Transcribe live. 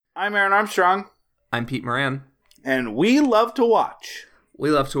I'm Aaron Armstrong. I'm Pete Moran. And we love to watch. We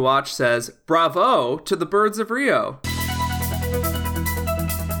Love to Watch says, bravo to the Birds of Rio.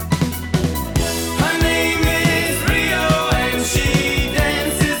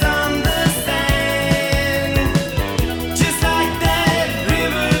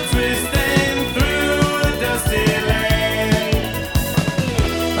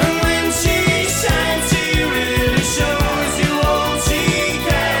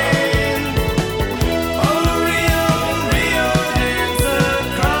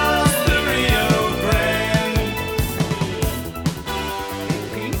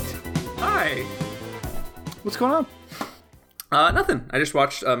 What's going on? Nothing. I just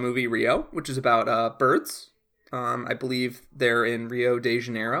watched a movie, Rio, which is about birds. I believe they're in Rio de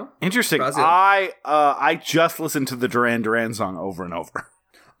Janeiro. Interesting. Brazil. I just listened to the Duran Duran song over and over.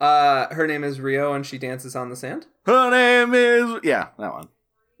 Her name is Rio and she dances on the sand? Her name is... Yeah, that one.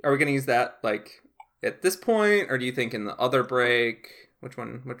 Are we going to use that, like, at this point? Or do you think in the other break? Which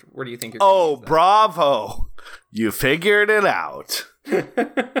one? Where do you think you're going to use that? Bravo. You figured it out.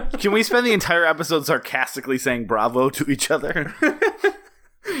 Can we spend the entire episode sarcastically saying bravo to each other?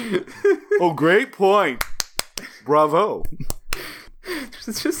 Oh, great point. Bravo.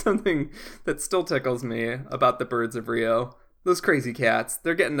 There's just something that still tickles me about the Birds of Rio. Those crazy cats.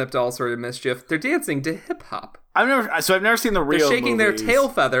 They're getting up to all sort of mischief. They're dancing to hip hop. I've never seen the Rio They're shaking movies. their tail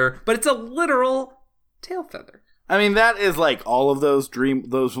feather, but it's a literal tail feather. I mean, that is like all of those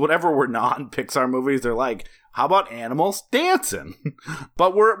whatever were non-Pixar movies. They're like, how about animals dancing?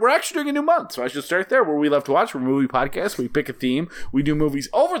 But we're actually doing a new month, so I should start there. Where we love to watch, we're a movie podcast. We pick a theme. We do movies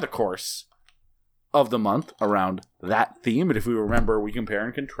over the course of the month around that theme. And if we remember, we compare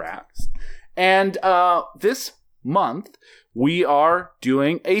and contrast. And this month, we are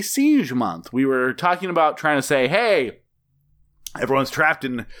doing a siege month. We were talking about trying to say, hey, everyone's trapped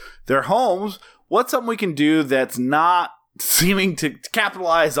in their homes. What's something we can do that's not seeming to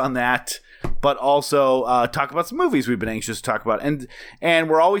capitalize on that, but also talk about some movies we've been anxious to talk about. And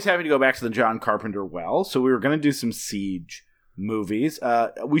we're always having to go back to the John Carpenter well, so we were going to do some Siege movies.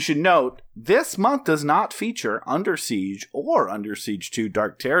 We should note, this month does not feature Under Siege or Under Siege 2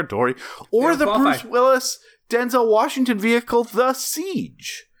 Dark Territory or the Bruce Willis Denzel Washington vehicle, The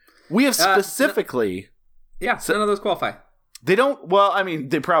Siege. We have specifically... none of those qualify. They don't, well, I mean,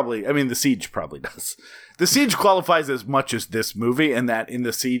 The Siege probably does. The Siege qualifies as much as this movie, in that in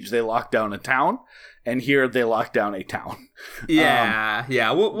The Siege they lock down a town, and here they lock down a town.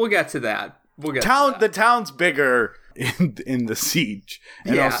 Yeah, we'll get to that. The town's bigger in The Siege.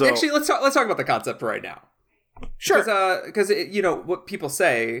 And also, actually, let's talk about the concept right now. Sure. Because what people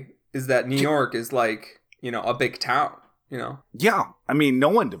say is that New York is like, a big town, Yeah, I mean, no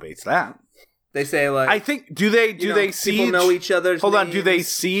one debates that. They say, like... I think... Do they siege... People know each other's Hold on, names. do they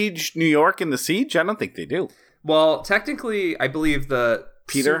siege New York in The Siege? I don't think they do. Well, technically, I believe the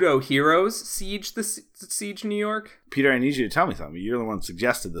pseudo-heroes siege New York. Peter, I need you to tell me something. You're the one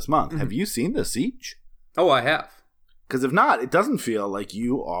suggested this month. Mm-hmm. Have you seen The Siege? Oh, I have. Because if not, it doesn't feel like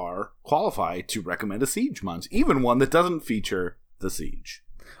you are qualified to recommend a Siege month, even one that doesn't feature The Siege.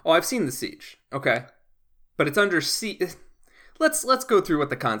 Oh, I've seen The Siege. Okay. But it's under siege... Let's go through what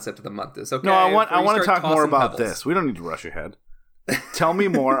the concept of the month is, okay? No, I want to talk more about pebbles. this. We don't need to rush ahead. Tell me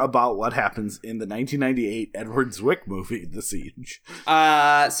more about what happens in the 1998 Edward Zwick movie, The Siege.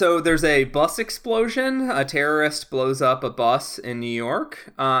 So there's a bus explosion. A terrorist blows up a bus in New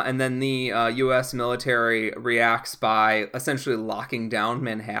York, and then the U.S. military reacts by essentially locking down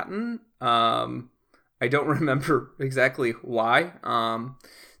Manhattan. I don't remember exactly why.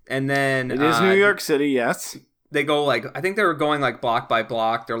 And then it is New York City, yes. They go I think they were going block by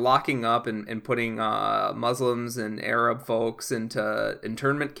block. They're locking up and putting Muslims and Arab folks into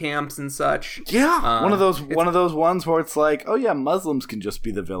internment camps and such. Yeah, one of those ones where it's like, oh yeah, Muslims can just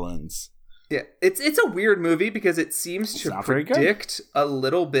be the villains. Yeah, it's a weird movie because it seems to predict a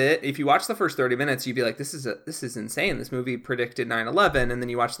little bit. If you watch the first 30 minutes, you'd be like, this is insane. This movie predicted 9/11, and then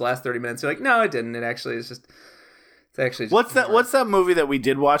you watch the last 30 minutes, you're like, no, it didn't. It actually is just. It's actually. Just What's that movie that we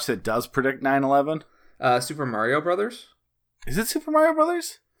did watch that does predict 9/11? Super Mario Brothers. Is it Super Mario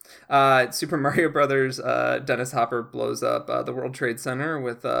Brothers? Super Mario Brothers. Dennis Hopper blows up the World Trade Center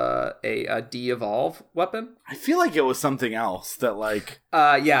with a de-evolve weapon. I feel like it was something else that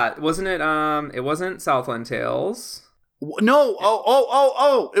yeah, wasn't it? It wasn't Southland Tales. No.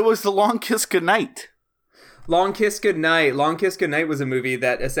 Oh! It was The Long Kiss Goodnight. Long Kiss Goodnight. Long Kiss Goodnight was a movie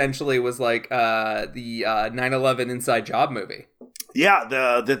that essentially was like the 9/11 Inside Job movie. Yeah,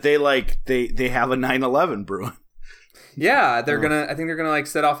 that they have a 9/11 brewing. Yeah, I think they're gonna like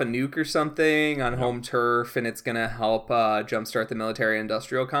set off a nuke or something on home turf, and it's gonna help jumpstart the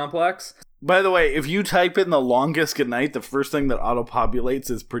military-industrial complex. By the way, if you type in the longest goodnight, the first thing that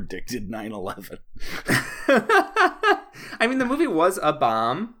auto-populates is predicted 9/11. I mean, the movie was a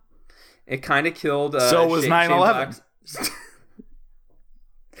bomb. It kind of killed. So was 9/11.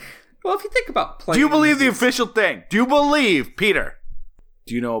 Well, if you think about planes... Do you believe the official thing? Do you believe, Peter?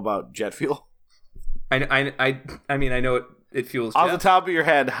 Do you know about jet fuel? I mean, I know it fuels Off jet. the top of your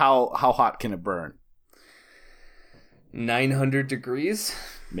head, how hot can it burn? 900 degrees?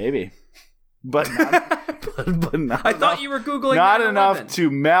 Maybe. But not, but not I enough, thought you were Googling not 9/11. enough to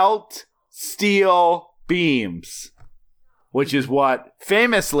melt steel beams, which is what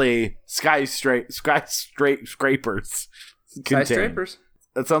famously skyscrapers contain. Skyscrapers.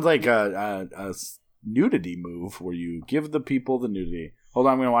 That sounds like a nudity move where you give the people the nudity. Hold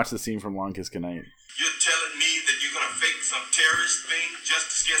on, I'm going to watch the scene from Longest Goodnight. You're telling me that you're going to fake some terrorist thing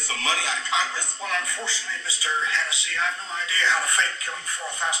just to get some money out of Congress? Well, unfortunately, Mr. Hennessy, I have no idea how to fake killing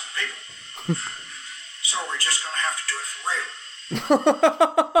 4,000 people. So we're just going to have to do it for real.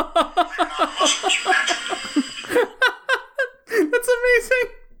 I'm not Muslims, naturally. That's amazing.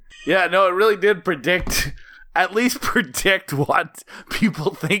 Yeah, no, it really did at least predict what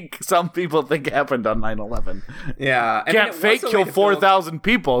some people think happened on 9/11. Yeah. I Can't mean, fake kill 4,000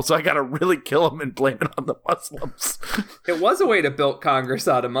 people, so I gotta really kill them and blame it on the Muslims. It was a way to bilk Congress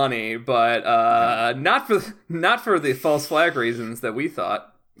out of money, but not for the false flag reasons that we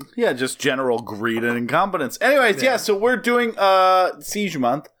thought. Yeah, just general greed and incompetence. Anyways, yeah, so we're doing Siege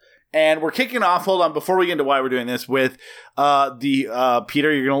Month, and we're kicking off, hold on, before we get into why we're doing this, with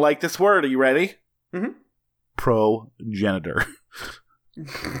Peter, you're gonna like this word. Are you ready? Mm-hmm. Progenitor.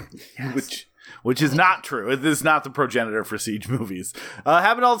 Yes. Which is not true. It is not the progenitor for Siege movies.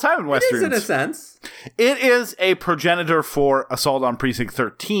 Happen all the time in Westerns. It is in a sense. It is a progenitor for Assault on Precinct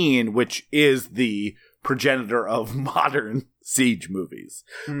 13, which is the progenitor of modern Siege movies.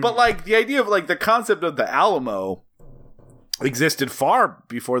 But like the idea of like the concept of the Alamo existed far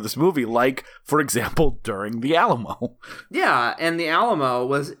before this movie, like, for example, during the Alamo. Yeah, and the Alamo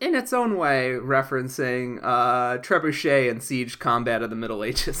was in its own way referencing trebuchet and siege combat of the Middle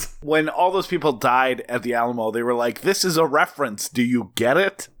Ages. When all those people died at the Alamo, they were like, this is a reference. Do you get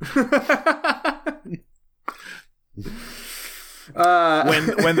it?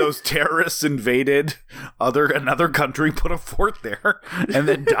 When those terrorists invaded another country, put a fort there, and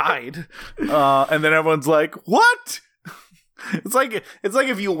then died, and then everyone's like, "What?" It's like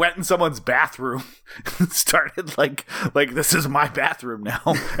if you went in someone's bathroom and started like this is my bathroom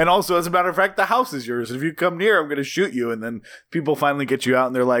now, and also as a matter of fact, the house is yours. If you come near, I'm going to shoot you. And then people finally get you out,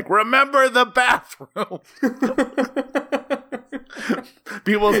 and they're like, "Remember the bathroom."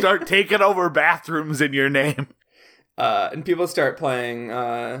 People start taking over bathrooms in your name. And people start playing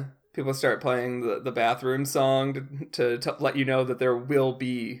the bathroom song to let you know that there will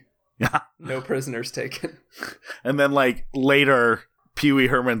be no prisoners taken. And then like later, Pee Wee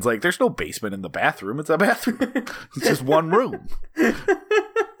Herman's like, "There's no basement in the bathroom. It's a bathroom. It's just one room."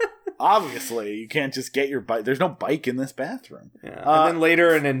 Obviously, you can't just get your bike. There's no bike in this bathroom. Yeah. And then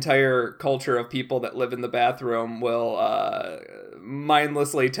later, an entire culture of people that live in the bathroom will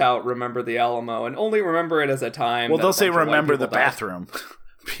mindlessly tout "Remember the Alamo" and only remember it as a time. Well, they'll say "Remember the bathroom,"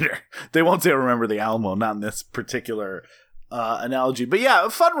 Peter. They won't say "Remember the Alamo," not in this particular analogy. But yeah, a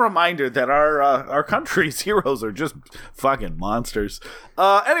fun reminder that our country's heroes are just fucking monsters.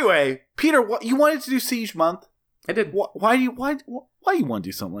 Anyway, Peter, you wanted to do Siege Month? I did. Why do you want to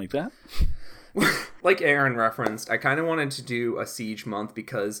do something like that? Like Aaron referenced, I kind of wanted to do a Siege Month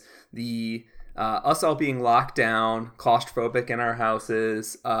because us all being locked down, claustrophobic in our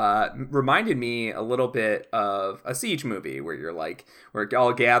houses, reminded me a little bit of a Siege movie where we're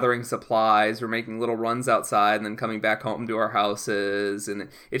all gathering supplies, we're making little runs outside and then coming back home to our houses, and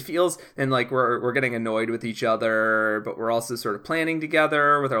it feels like we're getting annoyed with each other, but we're also sort of planning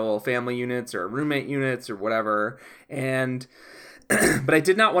together with our little family units or roommate units or whatever. And but I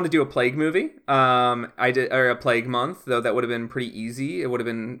did not want to do a plague movie. Or a plague month, though that would have been pretty easy. It would have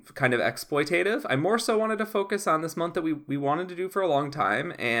been kind of exploitative. I more so wanted to focus on this month that we wanted to do for a long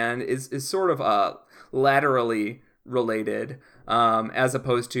time and is sort of laterally related, as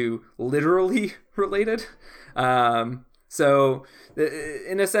opposed to literally related. So,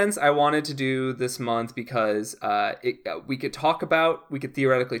 in a sense, I wanted to do this month because we could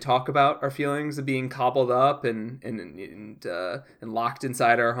theoretically talk about our feelings of being cobbled up and locked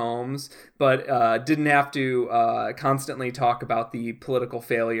inside our homes, but didn't have to constantly talk about the political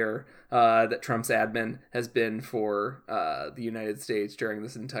failure that Trump's admin has been for the United States during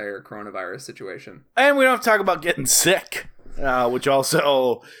this entire coronavirus situation. And we don't have to talk about getting sick, which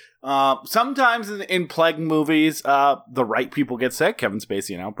also... sometimes in plague movies, the right people get sick. Kevin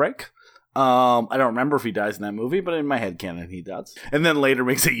Spacey in Outbreak. I don't remember if he dies in that movie, but in my headcanon he does. And then later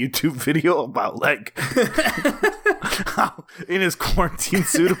makes a YouTube video about, like, how, in his quarantine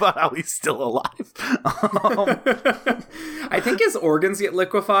suit, about how he's still alive. I think his organs get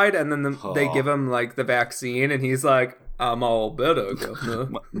liquefied, and then they give him, like, the vaccine, and he's like, I'm all better, governor.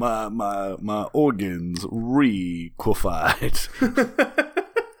 my organs re-quified.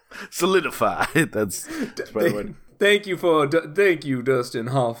 Solidified. That's by the way. Thank you, Dustin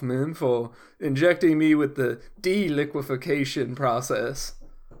Hoffman, for injecting me with the deliquification process.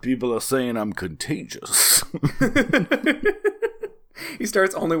 People are saying I'm contagious. He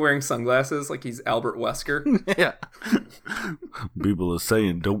starts only wearing sunglasses like he's Albert Wesker. Yeah. People are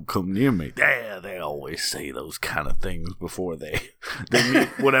saying don't come near me. Yeah, they always say those kind of things before they meet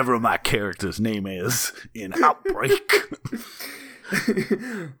whatever my character's name is in Outbreak.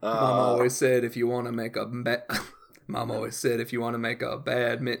 Mom always said if you want to make a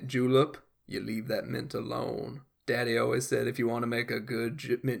bad mint julep, you leave that mint alone. Daddy always said if you want to make a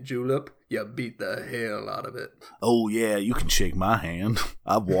good mint julep, you beat the hell out of it. Oh yeah, you can shake my hand.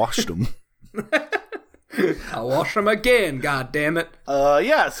 I've washed them. I'll wash them again, god damn it.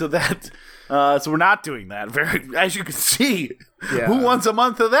 Yeah, so we're not doing that. As you can see, yeah. Who wants a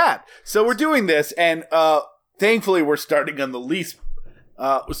month of that? So we're doing this, and thankfully, we're starting on the least.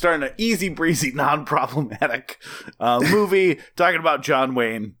 We're starting an easy breezy, non-problematic movie talking about John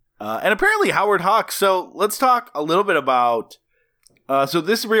Wayne and apparently Howard Hawks. So let's talk a little bit about. So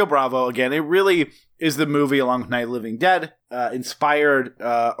this is Rio Bravo again. It really is the movie along with Night of the Living Dead, inspired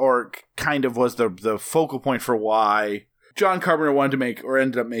or kind of was the focal point for why John Carpenter wanted to make or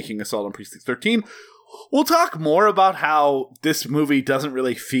ended up making Assault on Precinct 13. We'll talk more about how this movie doesn't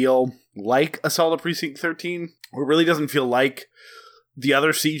really feel like Assault on Precinct 13, or really doesn't feel like the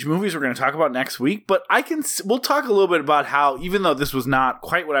other Siege movies we're going to talk about next week. But we'll talk a little bit about how, even though this was not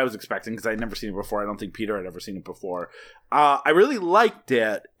quite what I was expecting, because I'd never seen it before, I don't think Peter had ever seen it before, I really liked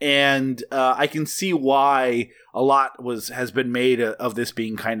it, and I can see why a lot has been made of this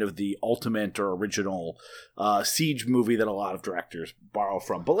being kind of the ultimate or original Siege movie that a lot of directors borrow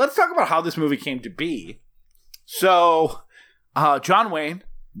from. But let's talk about how this movie came to be. So, John Wayne,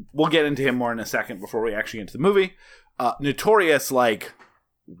 we'll get into him more in a second before we actually get into the movie. Notorious, like,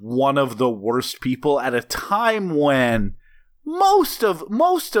 one of the worst people at a time when most of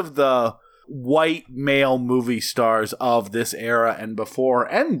the white male movie stars of this era and before,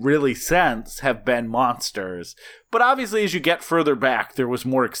 and really since, have been monsters. But obviously, as you get further back, there was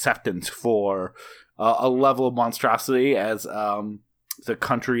more acceptance for a level of monstrosity as the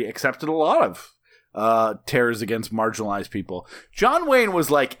country accepted a lot of terrors against marginalized people. John Wayne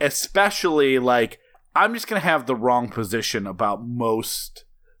was, like, especially, like, I'm just going to have the wrong position about most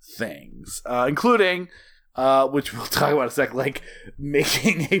things, including, which we'll talk about in a second, like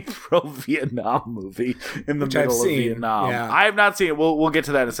making a pro-Vietnam movie in the middle of Vietnam. Yeah. I have not seen it. We'll get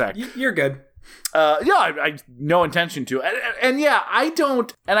to that in a sec. You're good. I no intention to. And yeah,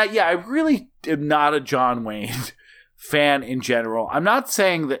 I really am not a John Wayne fan in general. I'm not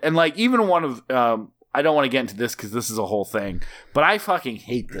saying that, and like even one of, I don't want to get into this because this is a whole thing, but I fucking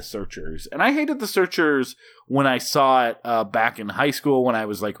hate The Searchers. And I hated The Searchers when I saw it back in high school, when I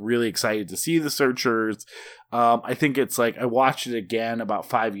was like really excited to see The Searchers. I think it's like, I watched it again about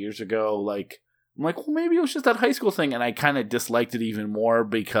 5 years ago. Like, I'm like, well, maybe it was just that high school thing. And I kind of disliked it even more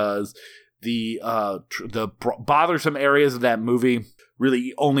because the bothersome areas of that movie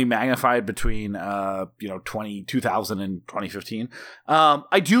really only magnified between 2000 and 2015.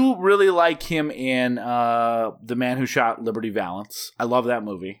 I do really like him in The Man Who Shot Liberty Valance. I love that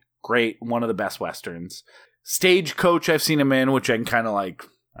movie. Great, one of the best westerns. Stagecoach I've seen him in, which I can kind of like,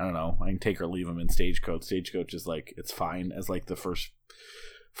 I don't know, I can take or leave him in Stagecoach. Stagecoach is like, it's fine as like the first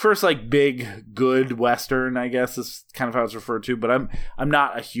like big good western, I guess is kind of how it's referred to, but I'm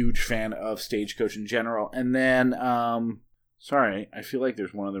not a huge fan of Stagecoach in general. And then sorry, I feel like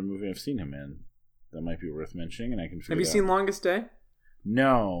there's one other movie I've seen him in that might be worth mentioning, and I can figure it out. Have you seen Longest Day?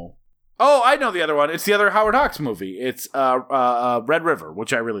 No. Oh, I know the other one. It's the other Howard Hawks movie. It's Red River,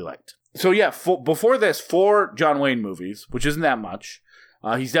 which I really liked. So yeah, before this, 4 John Wayne movies, which isn't that much.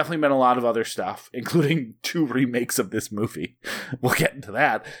 He's definitely been in a lot of other stuff, including 2 remakes of this movie. We'll get into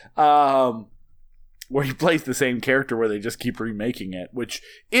that. Where he plays the same character where they just keep remaking it, which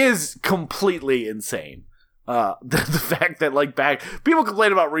is completely insane. The fact that like back people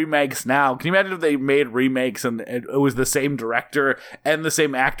complain about remakes now. Can you imagine if they made remakes and it was the same director and the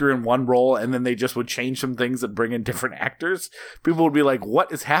same actor in one role, and then they just would change some things and bring in different actors? People would be like,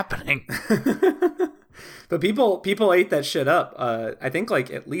 "What is happening?" But people ate that shit up. I think like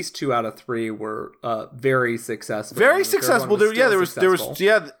at least 2 out of 3 were very successful. Very successful. There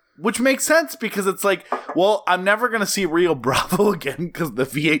was which makes sense because it's like, well, I'm never going to see Rio Bravo again because the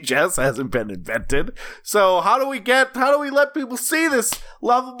VHS hasn't been invented. So how do we let people see this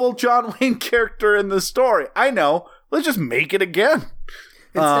lovable John Wayne character in the story? I know. Let's just make it again.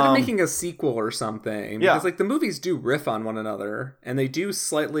 Instead of making a sequel or something. Yeah. Because like the movies do riff on one another and they do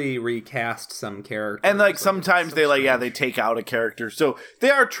slightly recast some characters. And like sometimes they take out a character. So they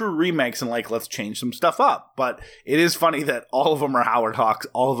are true remakes and like let's change some stuff up. But it is funny that all of them are Howard Hawks.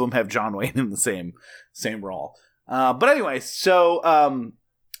 All of them have John Wayne in the same role. But anyway, so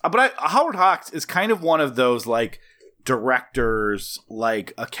Howard Hawks is kind of one of those like directors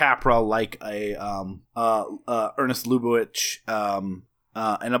like a Capra, like a Ernest Lubitsch,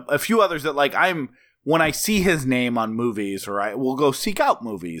 and a few others that like when I see his name on movies, or I will go seek out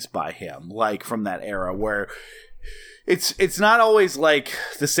movies by him, like from that era where it's not always like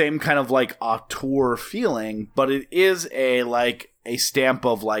the same kind of like auteur feeling, but it is a stamp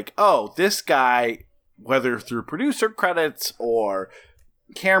of like, oh, this guy, whether through producer credits or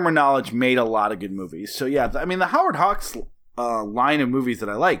camera knowledge, made a lot of good movies. So yeah, I mean the Howard Hawks line of movies that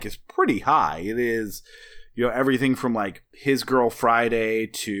I like is pretty high. It is, you know, everything from like His Girl Friday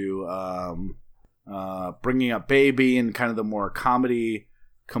to Bringing Up Baby and kind of the more comedy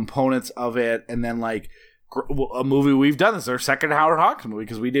components of it. And then like a movie we've done, this is our second Howard Hawks movie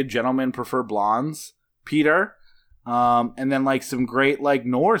because we did Gentlemen Prefer Blondes, Peter. And then like some great like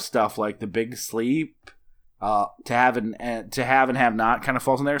noir stuff like The Big Sleep, To Have and Have Not kind of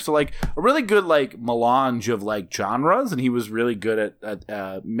falls in there. So like a really good like melange of like genres, and he was really good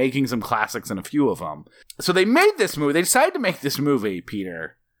at making some classics in a few of them. So they made this movie. They decided to make this movie,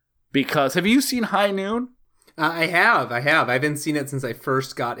 Peter, because have you seen High Noon? I have. I haven't seen it since I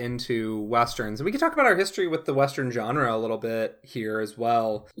first got into Westerns. And we can talk about our history with the Western genre a little bit here as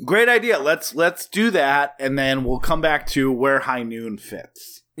well. Great idea. Let's do that, and then we'll come back to where High Noon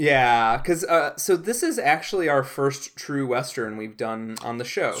fits. Yeah, because so this is actually our first true Western we've done on the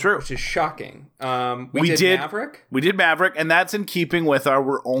show, True. Which is shocking. We did Maverick. We did Maverick, and that's in keeping with our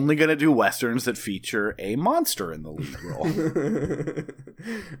we're only going to do Westerns that feature a monster in the lead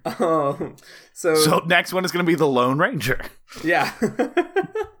role. So next one is going to be The Lone Ranger. Yeah.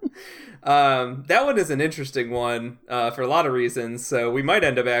 That one is an interesting one for a lot of reasons, so we might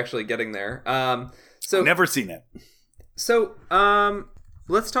end up actually getting there. Never seen it. So,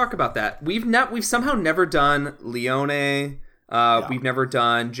 let's talk about that. We've somehow never done Leone. We've never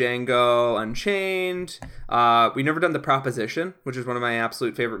done Django Unchained. We've never done The Proposition, which is one of my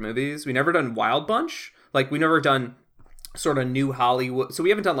absolute favorite movies. We never done Wild Bunch. Like, we never done sort of new Hollywood. So we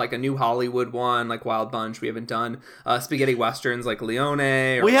haven't done like a new Hollywood one like Wild Bunch. We haven't done spaghetti westerns like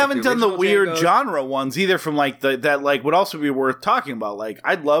Leone. Or we haven't done the weird Django genre ones either. From like that like would also be worth talking about. Like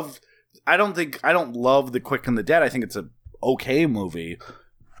I don't love The Quick and the Dead. I think it's a okay movie.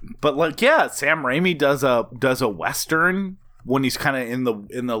 But like, yeah, Sam Raimi does a Western when he's kind of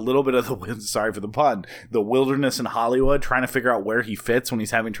in the little bit of the, sorry for the pun, the wilderness in Hollywood, trying to figure out where he fits when he's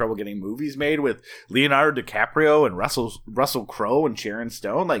having trouble getting movies made with Leonardo DiCaprio and Russell Crowe and Sharon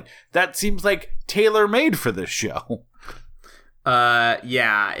Stone. Like that seems like tailor made for this show.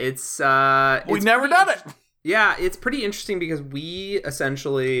 Yeah, it's we've never done it. Yeah, it's pretty interesting because we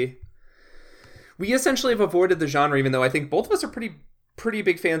essentially have avoided the genre, even though I think both of us are pretty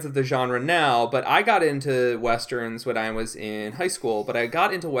big fans of the genre now. But I got into Westerns when I was in high school, but I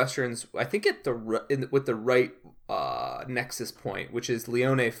got into Westerns, I think with the right nexus point, which is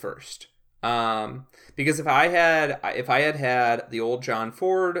Leone first. Because if I had the old John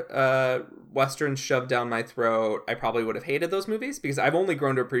Ford Westerns shoved down my throat, I probably would have hated those movies, because I've only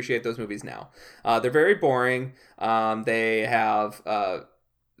grown to appreciate those movies now. They're very boring. They have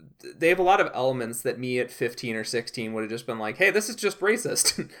a lot of elements that me at 15 or 16 would have just been like, hey, this is just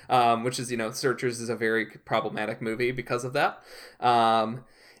racist, which is, Searchers is a very problematic movie because of that.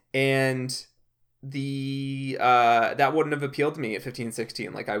 And the that wouldn't have appealed to me at 15,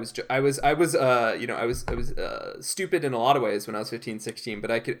 16. Like I was stupid in a lot of ways when I was 15, 16,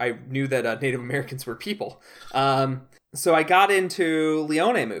 but I knew that Native Americans were people. So I got into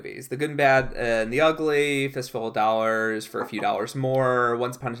Leone movies, The Good and Bad and the Ugly, Fistful of Dollars, For a Few Dollars More,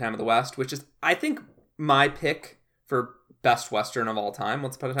 Once Upon a Time in the West, which is, I think, my pick for best Western of all time,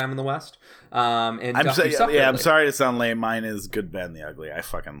 Once Upon a Time in the West. And I'm sorry to sound lame. Mine is Good, Bad, and the Ugly.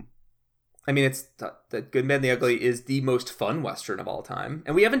 It's the Good, Bad, and the Ugly is the most fun Western of all time.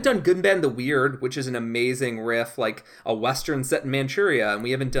 And we haven't done Good, Bad, and the Weird, which is an amazing riff, like a Western set in Manchuria. And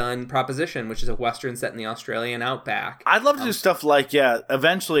we haven't done Proposition, which is a Western set in the Australian outback. I'd love to do stuff like,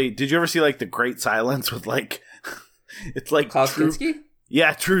 eventually, did you ever see, like, The Great Silence with, like, it's like... Klaus Kinski?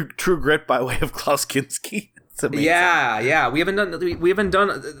 Yeah, True Grit by way of Klaus Kinski. It's amazing. Yeah. We haven't done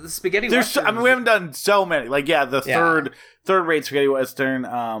the spaghetti Western. We haven't done so many. Like, third rate spaghetti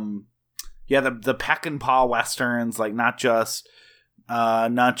Western, the Peck and Paw westerns, like not just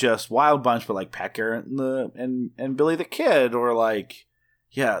Wild Bunch, but like Pecker and Billy the Kid, or like,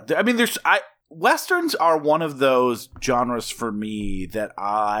 westerns are one of those genres for me that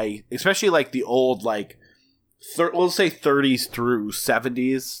especially like the old, like, let's say 30s through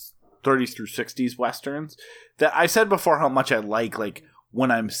 70s, 30s through 60s westerns, that I said before how much I like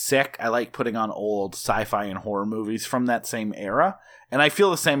when I'm sick, I like putting on old sci-fi and horror movies from that same era. And I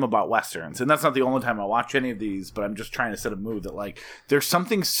feel the same about westerns. And that's not the only time I watch any of these, but I'm just trying to set a mood that, like, there's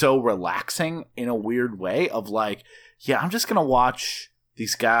something so relaxing in a weird way of, like, I'm just going to watch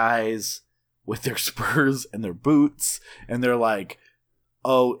these guys with their spurs and their boots, and they're like,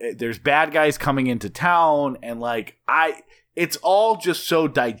 oh, there's bad guys coming into town, and, like, it's all just so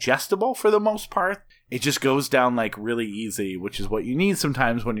digestible for the most part. It just goes down, like, really easy, which is what you need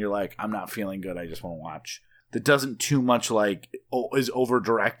sometimes when you're like, I'm not feeling good, I just want to watch. That doesn't too much, like, is over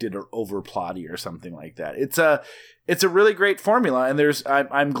directed or over plotty or something like that. It's a really great formula, and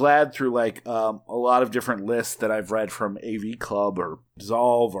I'm glad through, like, a lot of different lists that I've read from AV Club or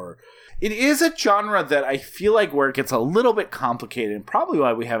Dissolve, or it is a genre that I feel like where it gets a little bit complicated, and probably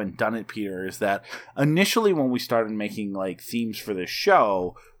why we haven't done it, Peter, is that initially when we started making, like, themes for this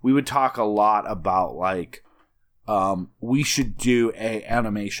show, we would talk a lot about, like, we should do a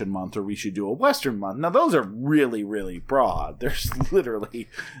animation month, or we should do a Western month. Now, those are really, really broad. There's literally,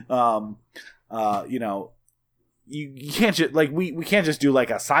 you can't just, like, we can't just do, like,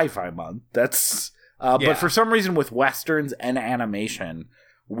 a sci-fi month. That's, but for some reason with Westerns and animation,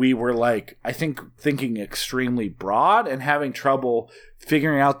 we were, like, I think thinking extremely broad and having trouble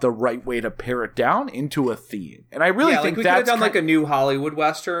figuring out the right way to pare it down into a theme. And I really think we could have done like a new Hollywood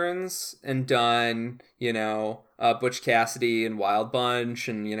Westerns and done, Butch Cassidy and Wild Bunch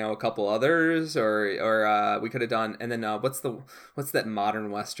and, a couple others, or we could have done, and then what's that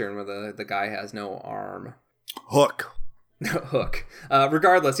modern Western where the guy has no arm? Hook.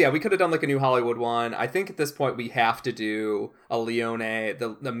 Regardless, we could have done like a new Hollywood one. I think at this point we have to do a Leone,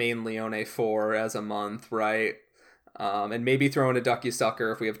 the main Leone 4 as a month, right? And maybe throw in a Duck You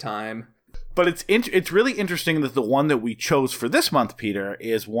Sucker if we have time. But it's really interesting that the one that we chose for this month, Peter,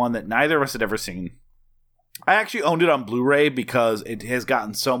 is one that neither of us had ever seen. I actually owned it on Blu-ray because it has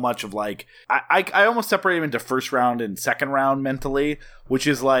gotten so much of, like, I almost separate them into first round and second round mentally, which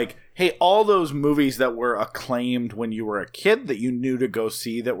is like, hey, all those movies that were acclaimed when you were a kid that you knew to go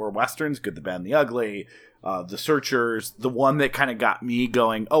see that were Westerns, Good, the Bad, and the Ugly, The Searchers, the one that kind of got me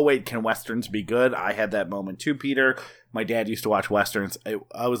going, oh, wait, can Westerns be good? I had that moment too, Peter. My dad used to watch Westerns. I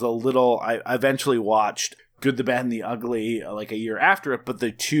eventually watched Good, the Bad, and the Ugly like a year after it, but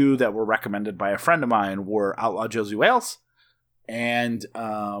the two that were recommended by a friend of mine were Outlaw Josie Wales and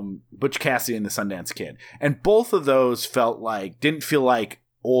Butch Cassidy and the Sundance Kid. And both of those didn't feel like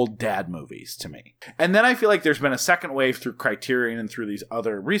old dad movies to me. And then I feel like there's been a second wave through Criterion and through these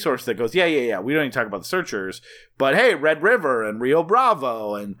other resources that goes, we don't even talk about The Searchers, but hey, Red River and Rio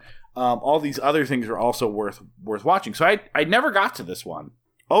Bravo and all these other things are also worth watching. So I never got to this one.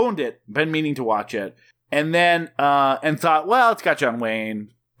 Owned it, been meaning to watch it. And then, and thought, well, it's got John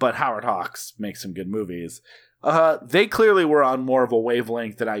Wayne, but Howard Hawks makes some good movies. They clearly were on more of a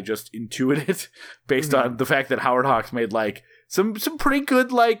wavelength than I just intuited based on the fact that Howard Hawks made, like, some pretty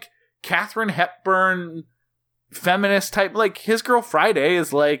good, like, Katharine Hepburn feminist type, like, His Girl Friday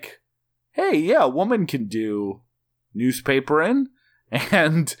is like, hey, a woman can do newspapering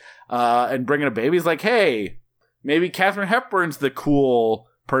and bringing a baby is like, hey, maybe Katharine Hepburn's the cool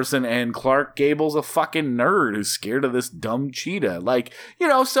person and Clark Gable's a fucking nerd who's scared of this dumb cheetah. Like,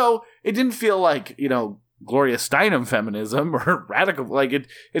 so it didn't feel like, Gloria Steinem feminism or radical. Like, it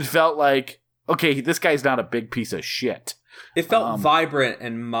felt like, okay, this guy's not a big piece of shit. It felt vibrant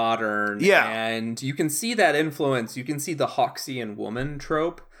and modern. Yeah. And you can see that influence. You can see the Hawksian woman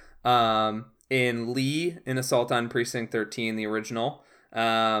trope in Lee in Assault on Precinct 13, the original.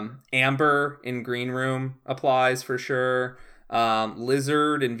 Amber in Green Room applies for sure.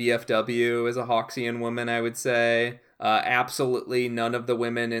 Lizard in VFW is a Hawksian woman, I would say. Absolutely none of the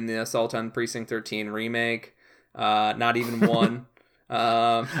women in the Assault on Precinct 13 remake. Not even one.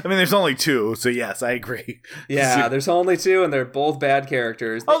 I mean, there's only 2, so yes, I agree. Yeah, there's only 2, and they're both bad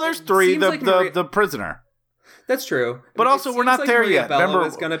characters. Oh, there's 3. The prisoner. That's true. But also, we're not there yet. Remember,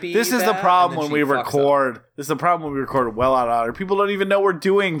 this is the problem when we record. This is the problem when we record well out of order. People don't even know we're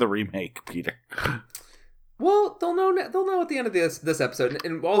doing the remake, Peter. Well, they'll know at the end of this episode.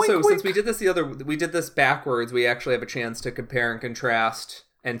 And also, wink, since wink. we did this backwards, we actually have a chance to compare and contrast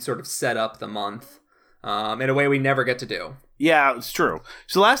and sort of set up the month in a way we never get to do. Yeah, it's true.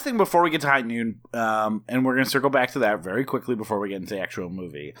 So last thing before we get to High Noon, and we're going to circle back to that very quickly before we get into the actual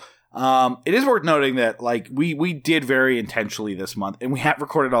movie. It is worth noting that we did very intentionally this month, and we have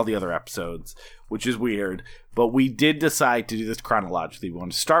recorded all the other episodes, which is weird, but we did decide to do this chronologically. We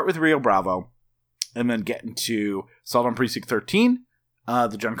want to start with Rio Bravo, and then get into Assault on Precinct 13,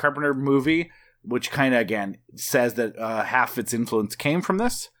 the John Carpenter movie, which kind of, again, says that half its influence came from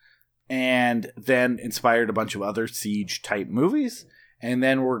this, and then inspired a bunch of other Siege-type movies. And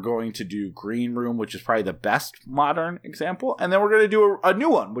then we're going to do Green Room, which is probably the best modern example. And then we're going to do a new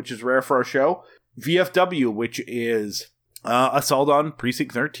one, which is rare for our show, VFW, which is Assault on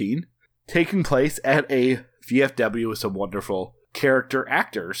Precinct 13, taking place at a VFW with some wonderful character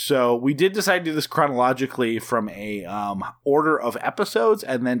actors. So we did decide to do this chronologically from a order of episodes,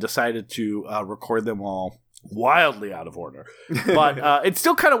 and then decided to record them all wildly out of order. But it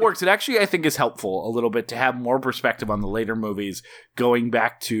still kind of works. It actually, I think, is helpful a little bit to have more perspective on the later movies, going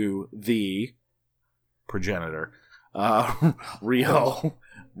back to the progenitor, Rio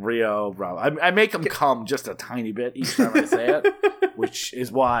Bravo. I make them come just a tiny bit each time I say it, which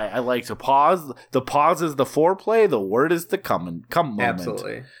is why I like to pause. The pause is the foreplay. The word is the come moment.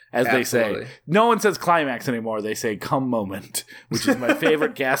 Absolutely. As they say. No one says climax anymore. They say come moment, which is my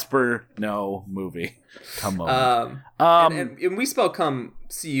favorite Gaspar Noé movie. Come moment. And we spell come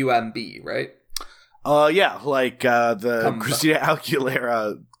C-U-M-B, right? Yeah, like the Christina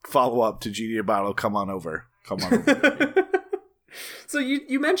Aguilera follow-up to Genie Bottle, Come On Over. Come on over. So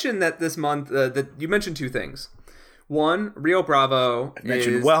you mentioned that this month, that you mentioned 2 things. One, Rio Bravo I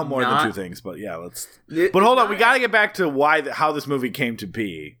mentioned is well more not, than 2 things, but yeah, let's... But hold on, we got to get back to how this movie came to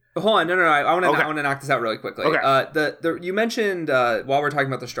be. Hold on, no. I want to knock this out really quickly. Okay. You mentioned while we're talking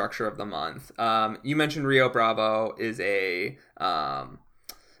about the structure of the month, you mentioned Rio Bravo is a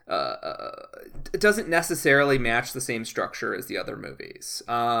it doesn't necessarily match the same structure as the other movies.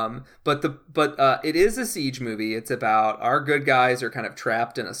 But it is a siege movie. It's about our good guys are kind of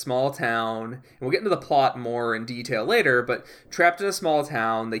trapped in a small town, and we'll get into the plot more in detail later, but trapped in a small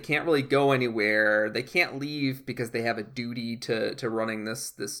town, they can't really go anywhere. They can't leave because they have a duty to running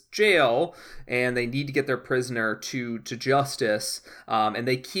this jail, and they need to get their prisoner to justice. And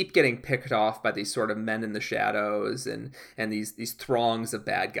they keep getting picked off by these sort of men in the shadows and these throngs of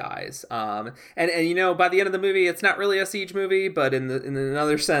bad guys. And you know, by the end of the movie, it's not really a siege movie, but in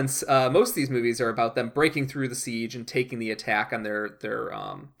another sense, most of these movies are about them breaking through the siege and taking the attack on their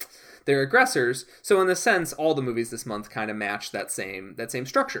aggressors. So in the sense, all the movies this month kind of match that same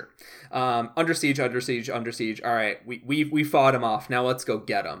structure. Under siege. All right, we fought him off. Now let's go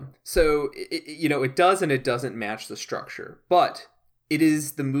get him. So it does and it doesn't match the structure, but it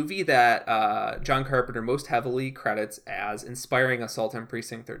is the movie that John Carpenter most heavily credits as inspiring Assault on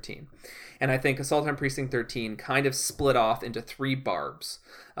Precinct 13. And I think Assault on Precinct 13 kind of split off into 3 barbs,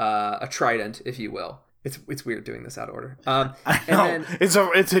 a trident, if you will. It's weird doing this out of order. I know.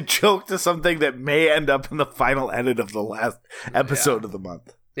 It's a joke to something that may end up in the final edit of the last episode of the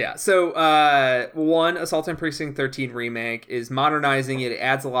month. Yeah, so one, Assault on Precinct 13 remake is modernizing it. It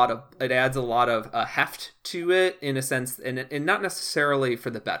adds a lot of heft to it in a sense, and not necessarily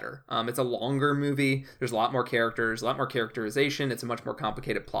for the better. It's a longer movie. There's a lot more characters, a lot more characterization. It's a much more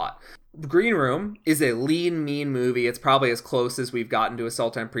complicated plot. Green Room is a lean, mean movie. It's probably as close as we've gotten to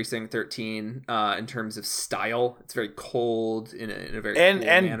Assault on Precinct 13 in terms of style. It's very cold in a very cool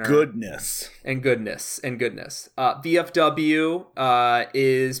manner. Goodness. And goodness. VFW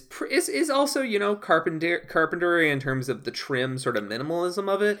is also, Carpenter in terms of the trim sort of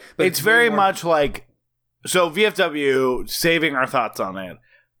minimalism of it. But it's very much like... So VFW, saving our thoughts on it,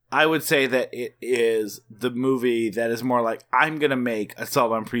 I would say that it is the movie that is more like, I'm going to make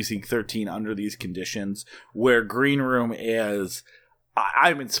Assault on Precinct 13 under these conditions, where Green Room is,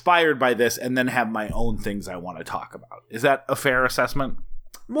 I'm inspired by this and then have my own things I want to talk about. Is that a fair assessment?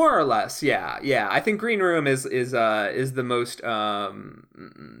 More or less, yeah. I think Green Room is the most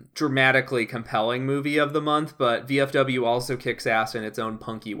dramatically compelling movie of the month, but VFW also kicks ass in its own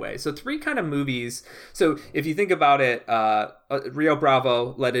punky way. So 3 kind of movies. So if you think about it, Rio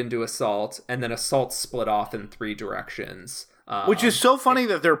Bravo led into Assault, and then Assault split off in 3 directions. Which is so funny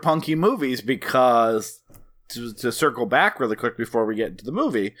that they're punky movies, because to circle back really quick before we get into the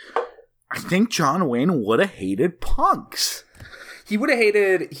movie, I think John Wayne would have hated punks. He would have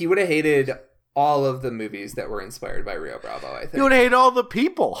hated all of the movies that were inspired by Rio Bravo, I think. He would have hated all the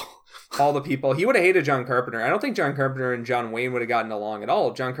people. All the people. He would have hated John Carpenter. I don't think John Carpenter and John Wayne would have gotten along at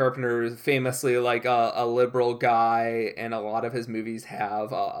all. John Carpenter is famously like a liberal guy, and a lot of his movies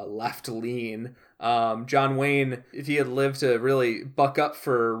have a left lean. John Wayne, if he had lived to really buck up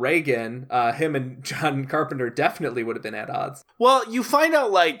for Reagan, him and John Carpenter definitely would have been at odds. Well, you find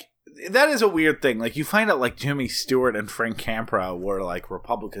out, like, that is a weird thing. Like, you find out, like, Jimmy Stewart and Frank Capra were, like,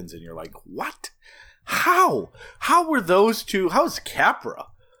 Republicans, and you're like, what? How? How were those two? How is Capra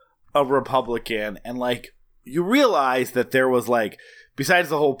a Republican? And, like, you realize that there was, like, besides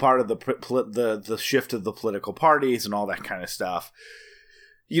the whole part of the shift of the political parties and all that kind of stuff,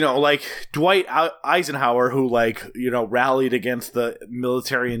 you know, like, Dwight Eisenhower, who, like, you know, rallied against the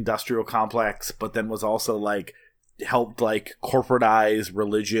military-industrial complex, but then was also, like, helped, like, corporatize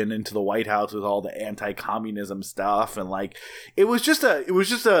religion into the White House with all the anti-communism stuff, and, like, it was just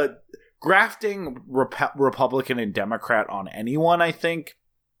a grafting Republican and Democrat on anyone, I think,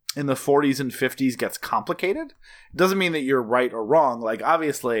 in the 40s and 50s gets complicated. It doesn't mean that you're right or wrong. Like,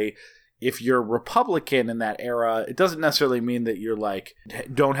 obviously, if you're Republican in that era, it doesn't necessarily mean that you're, like,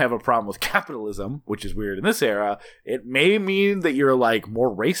 don't have a problem with capitalism, which is weird in this era. It may mean that you're, like,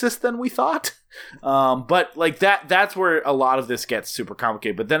 more racist than we thought. But, like, that's where a lot of this gets super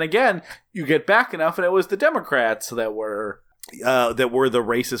complicated. But then again, you get back enough, and it was the Democrats that were the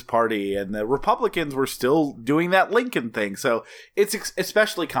racist party, and the Republicans were still doing that Lincoln thing. So it's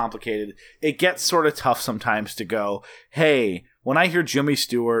especially complicated. It gets sort of tough sometimes to go, hey, when I hear Jimmy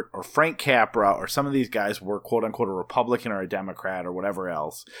Stewart or Frank Capra or some of these guys were quote unquote a Republican or a Democrat or whatever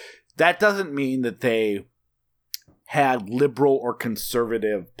else, that doesn't mean that they had liberal or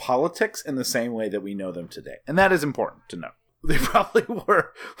conservative politics in the same way that we know them today. And that is important to know. They probably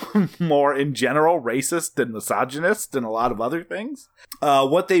were more, in general, racist and misogynist and a lot of other things.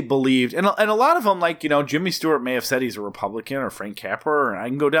 What they believed, and a lot of them, like, you know, Jimmy Stewart may have said he's a Republican, or Frank Capra, and I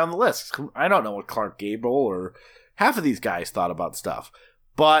can go down the list. I don't know what Clark Gable or half of these guys thought about stuff.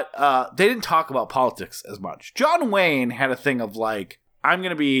 But they didn't talk about politics as much. John Wayne had a thing of, like, I'm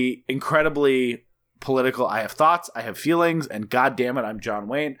going to be incredibly political. I have thoughts, I have feelings, and God damn it, I'm John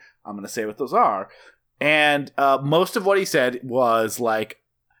Wayne. I'm going to say what those are. And most of what he said was, like,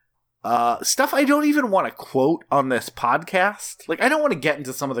 stuff I don't even want to quote on this podcast. Like, I don't want to get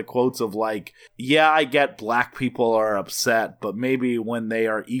into some of the quotes of, like, yeah, I get black people are upset, but maybe when they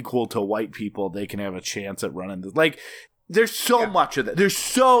are equal to white people, they can have a chance at running this. Like, there's so much of that. There's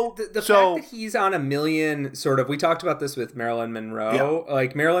the fact that he's on a million sort of, we talked about this with Marilyn Monroe. Yeah.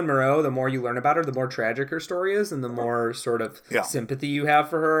 Like, Marilyn Monroe, the more you learn about her, the more tragic her story is, and the more sort of sympathy you have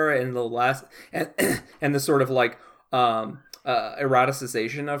for her, and the less, and the sort of, like,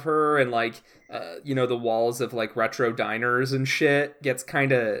 eroticization of her, and, like, you know, the walls of, like, retro diners and shit gets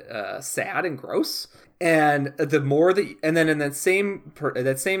kind of sad and gross. And the more that, and then in that same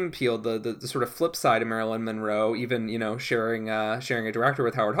appeal, the sort of flip side of Marilyn Monroe, even, you know, sharing a director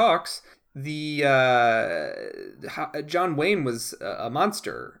with Howard Hawks, John Wayne was a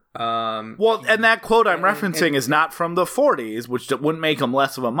monster. Well, and that quote I'm referencing is not from the 40s, which wouldn't make him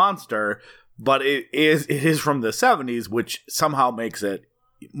less of a monster, but it is from the 70s, which somehow makes it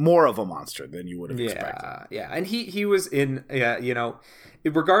more of a monster than you would have expected. Yeah, and he was in, you know,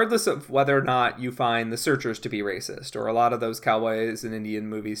 regardless of whether or not you find The Searchers to be racist, or a lot of those cowboys and Indian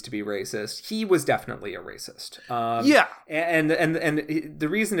movies to be racist, he was definitely a racist. And the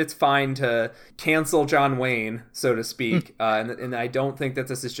reason it's fine to cancel John Wayne, so to speak, and I don't think that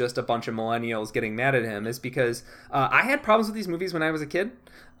this is just a bunch of millennials getting mad at him, is because I had problems with these movies when I was a kid.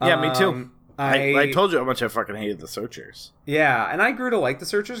 Yeah, me too. I told you how much I fucking hated The Searchers. Yeah, and I grew to like The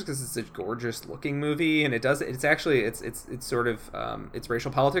Searchers because it's a gorgeous looking movie, and it's sort of its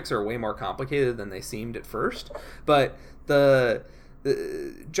racial politics are way more complicated than they seemed at first. But the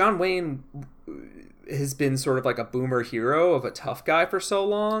John Wayne has been sort of like a boomer hero of a tough guy for so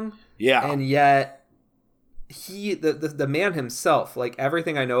long. Yeah, and yet he the man himself, like,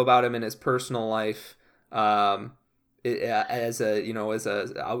 everything I know about him in his personal life, as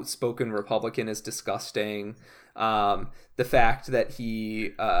a outspoken Republican, is disgusting. The fact that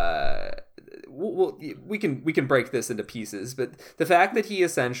he we can break this into pieces, but the fact that he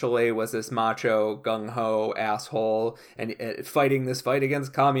essentially was this macho gung-ho asshole and fighting this fight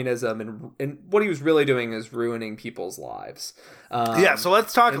against communism, and what he was really doing is ruining people's lives. So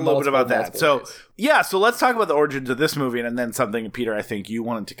let's talk a little bit about that. So ways. So let's talk about the origins of this movie, and then something, Peter, I think you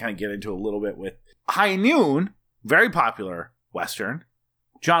wanted to kind of get into a little bit with High Noon, very popular Western.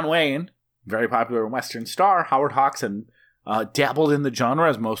 John Wayne, very popular Western star. Howard Hawks and dabbled in the genre,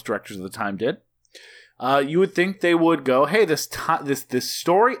 as most directors of the time did. You would think they would go, hey, this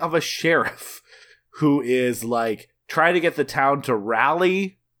story of a sheriff who is like trying to get the town to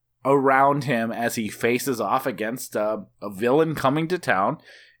rally around him as he faces off against a villain coming to town.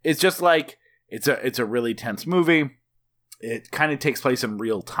 It's just like it's a really tense movie. It kind of takes place in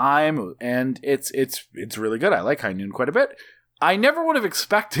real time, and it's really good. I like High Noon quite a bit. I never would have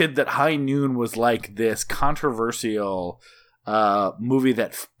expected that High Noon was like this controversial movie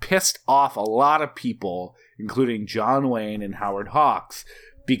that pissed off a lot of people, including John Wayne and Howard Hawks,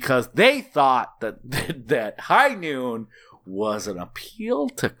 because they thought that High Noon was an appeal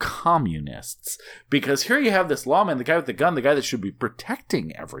to communists. Because here you have this lawman, the guy with the gun, the guy that should be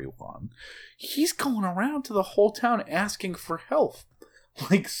protecting everyone. He's going around to the whole town asking for help.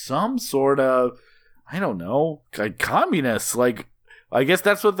 Like some sort of, I don't know, like communists. Like, I guess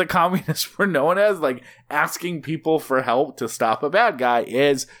that's what the communists were known as. Like, asking people for help to stop a bad guy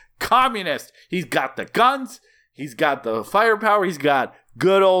is communist. He's got the guns. He's got the firepower. He's got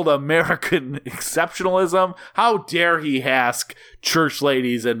good old American exceptionalism. How dare he ask church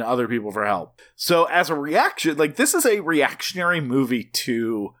ladies and other people for help? So as a reaction, like, this is a reactionary movie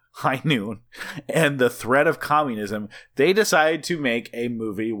to High Noon and the threat of communism. They decided to make a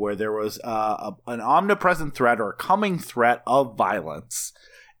movie where there was an omnipresent threat or a coming threat of violence,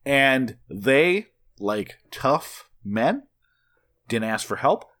 and they, like tough men, didn't ask for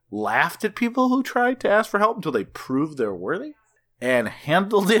help, laughed at people who tried to ask for help until they proved they're worthy, and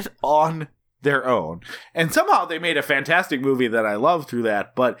handled it on their own. And somehow they made a fantastic movie that I love through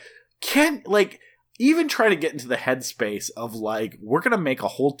that, but even try to get into the headspace of like, we're going to make a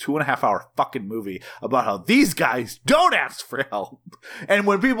whole 2.5 hour fucking movie about how these guys don't ask for help. And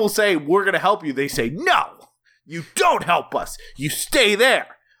when people say, we're going to help you, they say, no, you don't help us. You stay there.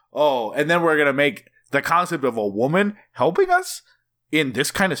 Oh, and then we're going to make the concept of a woman helping us in this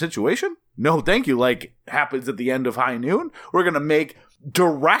kind of situation? No, thank you. Like happens at the end of High Noon. We're going to make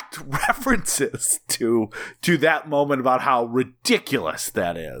direct references to that moment about how ridiculous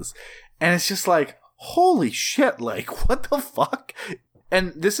that is. And it's just like, holy shit, like, what the fuck?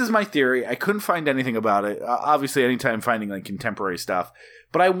 And this is my theory. I couldn't find anything about it. Obviously, anytime finding, like, contemporary stuff.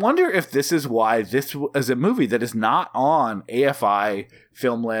 But I wonder if this is why this is a movie that is not on AFI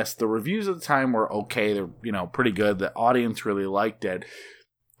film list. The reviews at the time were okay. They're, pretty good. The audience really liked it.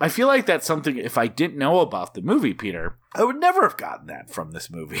 I feel like that's something, if I didn't know about the movie, Peter, I would never have gotten that from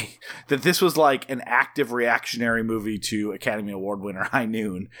this movie. That this was like an active reactionary movie to Academy Award winner High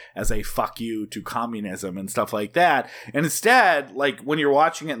Noon as a fuck you to communism and stuff like that. And instead, like when you're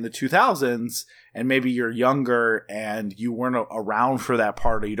watching it in the 2000s and maybe you're younger and you weren't around for that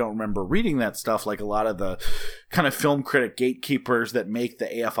part or you don't remember reading that stuff, like a lot of the kind of film critic gatekeepers that make the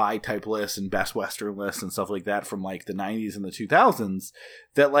AFI type lists and Best Western lists and stuff like that from like the 90s and the 2000s,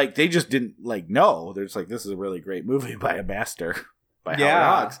 that like they just didn't like know. There's like, this is a really great movie by a master, by Howard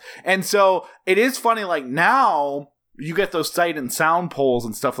Hawks. And so it is funny, like now you get those Sight and Sound polls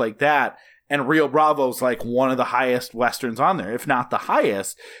and stuff like that, and Rio Bravo's like one of the highest Westerns on there, if not the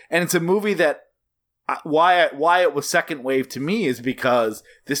highest. And it's a movie that why it was second wave to me is because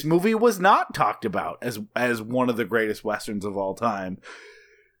this movie was not talked about as one of the greatest Westerns of all time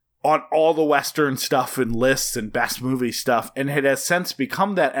on all the Western stuff and lists and best movie stuff, and it has since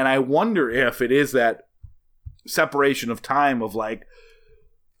become that. And I wonder if it is that separation of time of like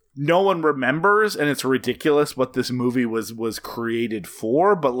no one remembers, and it's ridiculous what this movie was created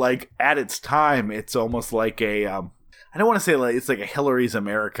for, but like at its time it's almost like a I don't want to say like it's like a Hillary's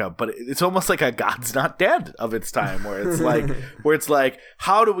America, but it's almost like a God's Not Dead of its time, where it's like,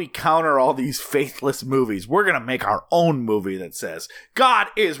 how do we counter all these faithless movies? We're gonna make our own movie that says God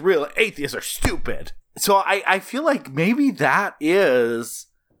is real, atheists are stupid. So I feel like maybe that is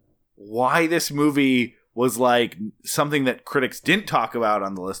why this movie was like something that critics didn't talk about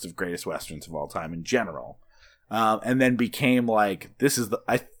on the list of greatest Westerns of all time in general, and then became like, this is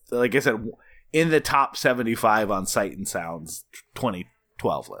like I said, in the top 75 on Sight and Sound's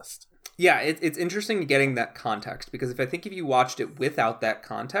 2012 list. Yeah, it's interesting getting that context, because if you watched it without that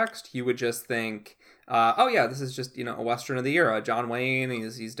context, you would just think oh yeah, this is just, a Western of the era. John Wayne,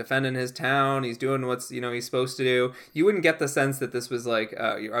 he's defending his town. He's doing what's, he's supposed to do. You wouldn't get the sense that this was like,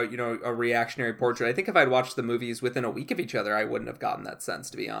 a reactionary portrait. I think if I'd watched the movies within a week of each other, I wouldn't have gotten that sense,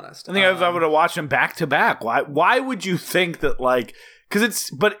 to be honest. I think if I would have watched them back to back, why would you think that, like,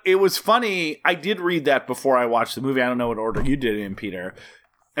 but it was funny. I did read that before I watched the movie. I don't know what order you did it in, Peter.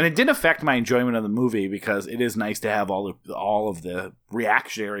 And it didn't affect my enjoyment of the movie because it is nice to have all of the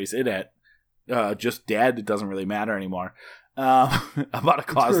reactionaries in it just dead. It doesn't really matter anymore about a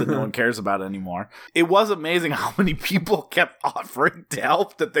cause that no one cares about anymore. It was amazing how many people kept offering to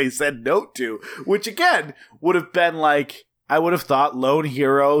help that they said no to, which again would have been like, I would have thought lone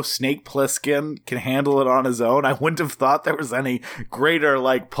hero Snake Plissken can handle it on his own. I wouldn't have thought there was any greater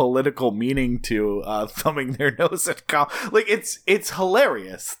like political meaning to thumbing their nose at like it's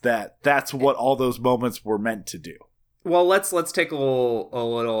hilarious that that's what all those moments were meant to do. Well, let's take a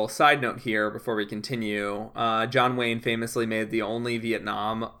little side note here before we continue. John Wayne famously made the only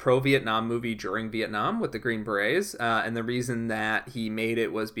pro-Vietnam movie during Vietnam with the Green Berets, and the reason that he made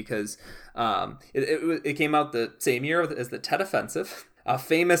it was because it came out the same year as the Tet Offensive, a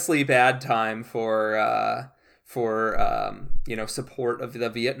famously bad time for support of the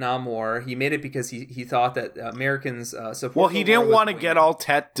Vietnam War. He made it because he thought that Americans support. Well, he didn't want to get all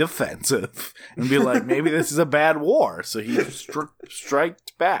Tet defensive and be like, maybe this is a bad war, so he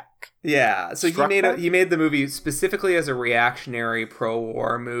striked back. Yeah, so he made the movie specifically as a reactionary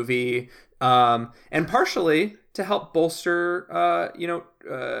pro-war movie, and partially to help bolster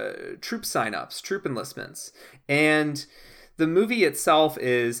troop signups, troop enlistments, and the movie itself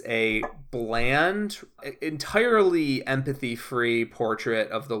is a bland, entirely empathy-free portrait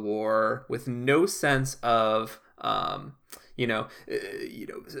of the war with no sense of,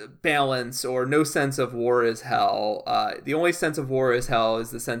 balance or no sense of war is hell. The only sense of war is hell is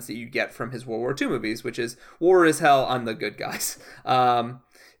the sense that you get from his World War II movies, which is war is hell on the good guys.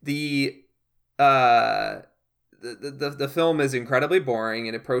 The film is incredibly boring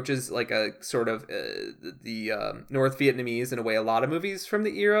and approaches like a sort of the North Vietnamese in a way a lot of movies from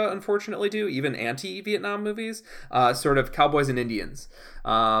the era unfortunately do, even anti-Vietnam movies, sort of cowboys and Indians.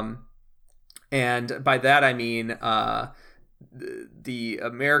 And by that I mean the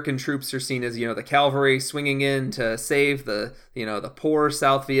American troops are seen as, the cavalry swinging in to save the poor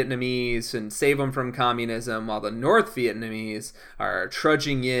South Vietnamese and save them from communism, while the North Vietnamese are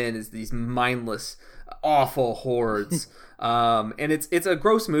trudging in as these mindless, awful hordes. And it's a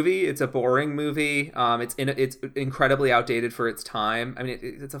gross movie. It's a boring movie. It's incredibly outdated for its time. I mean,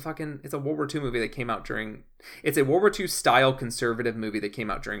 it's a World War II movie that came out during. It's a World War II style conservative movie that came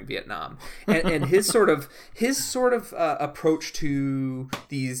out during Vietnam, and his sort of approach to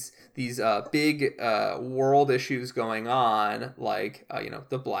these big world issues going on, like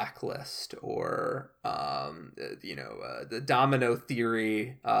the blacklist or the domino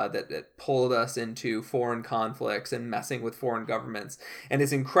theory that pulled us into foreign conflicts and messing with foreign governments, and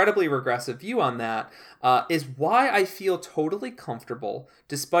his incredibly regressive view on that is why I feel totally comfortable,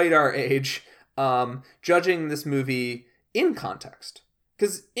 despite our age, judging this movie in context.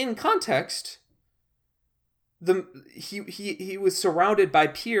 Because in context, he was surrounded by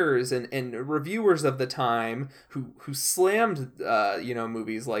peers and reviewers of the time who slammed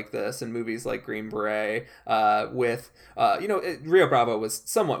movies like this and movies like Green Beret with Rio Bravo was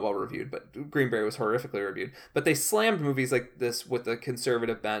somewhat well reviewed, but Green Beret was horrifically reviewed. But they slammed movies like this with a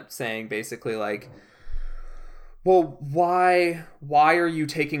conservative bent, saying basically like, well, why are you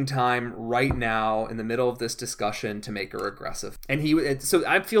taking time right now in the middle of this discussion to make her aggressive? And so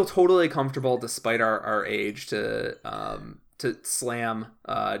I feel totally comfortable, despite our age, to slam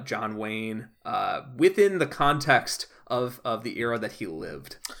John Wayne within the context of the era that he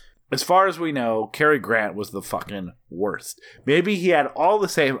lived. As far as we know, Cary Grant was the fucking worst. Maybe he had all the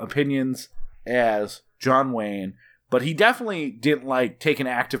same opinions as John Wayne, but he definitely didn't take an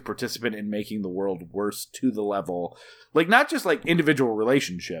active participant in making the world worse to the level, not just individual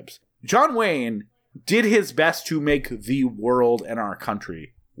relationships. John Wayne did his best to make the world and our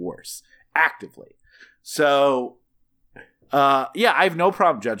country worse, actively. So, I have no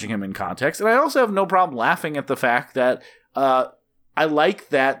problem judging him in context, and I also have no problem laughing at the fact that I like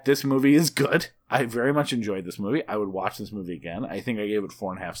that this movie is good. I very much enjoyed this movie. I would watch this movie again. I think I gave it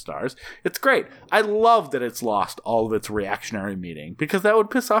 4.5 stars. It's great. I love that it's lost all of its reactionary meaning, because that would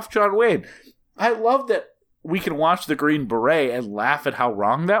piss off John Wayne. I love that we can watch The Green Beret and laugh at how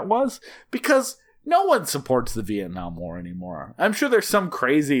wrong that was, because no one supports the Vietnam War anymore. I'm sure there's some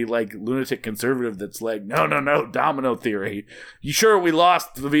crazy, lunatic conservative that's like, no, domino theory. You sure we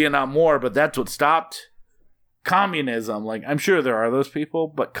lost the Vietnam War, but that's what stopped communism. I'm sure there are those people,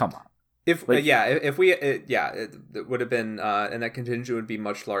 but come on. If Like- if we it would have been and that contingent would be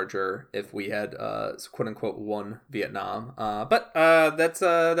much larger if we had quote unquote won Vietnam. But that's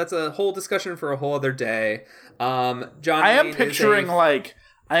a whole discussion for a whole other day. John, I am Wayne is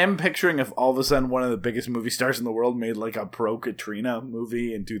picturing if all of a sudden one of the biggest movie stars in the world made like a pro Katrina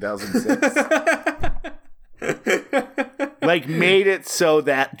movie in 2006. Like made it so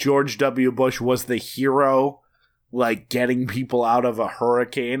that George W. Bush was the hero, like getting people out of a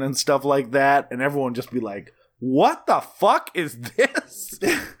hurricane and stuff like that, and everyone just be like, what the fuck is this?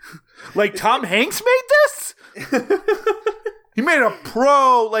 Like Tom Hanks made this? He made a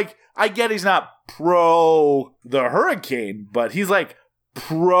pro, like, I get he's not pro the hurricane, but he's like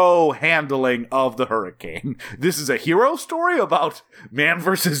pro handling of the hurricane. This is a hero story about man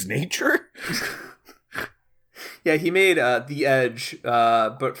versus nature? Yeah, he made The Edge,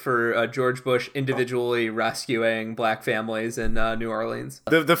 but for George Bush individually rescuing black families in New Orleans.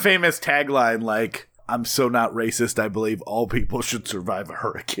 The famous tagline, like, I'm so not racist, I believe all people should survive a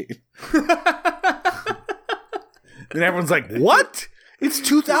hurricane. And everyone's like, what? It's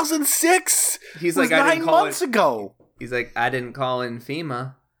 2006! He's It was like, I 9 didn't call months it. ago! He's like, I didn't call in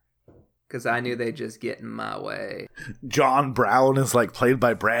FEMA because I knew they'd just get in my way. John Brown is, like, played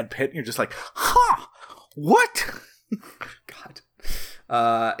by Brad Pitt, and you're just like, huh? What? God.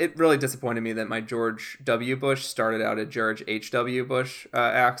 It really disappointed me that my George W. Bush started out a George H.W. Bush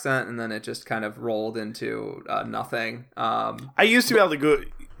accent, and then it just kind of rolled into nothing. I used to be able to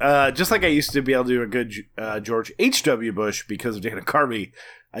go, just like I used to be able to do a good George H.W. Bush because of Dana Carvey,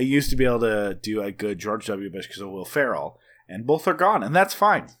 I used to be able to do a good George W. Bush because of Will Ferrell, and both are gone, and that's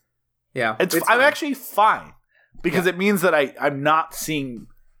fine. Yeah. I'm fine. actually fine because it means that I'm not seeing,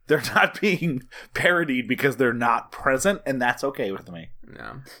 they're not being parodied because they're not present, and that's okay with me.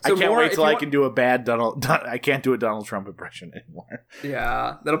 Yeah. I can't wait till I want- can do a bad I can't do a Donald Trump impression anymore.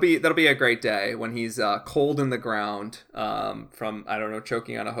 Yeah, that'll be a great day when he's cold in the ground from, I don't know,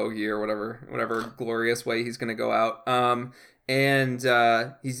 choking on a hoagie or whatever glorious way he's gonna go out. And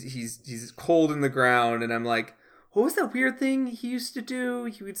he's cold in the ground, and I'm like, what was that weird thing he used to do?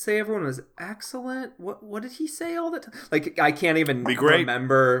 He would say everyone was excellent. What did he say all the time? Like, I can't even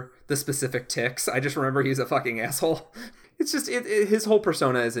remember the specific tics. I just remember he's a fucking asshole. It's just his whole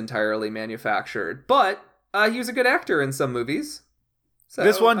persona is entirely manufactured. But he was a good actor in some movies. So,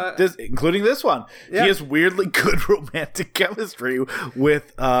 including this one, yeah. He has weirdly good romantic chemistry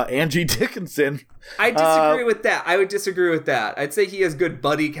with Angie Dickinson. I disagree with that. I would disagree with that. I'd say he has good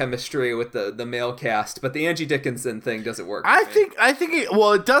buddy chemistry with the male cast, but the Angie Dickinson thing doesn't work. I think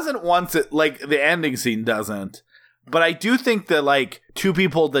it doesn't once it, like, the ending scene doesn't. But I do think that, like, two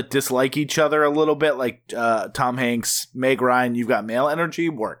people that dislike each other a little bit, like Tom Hanks, Meg Ryan, you've got male energy,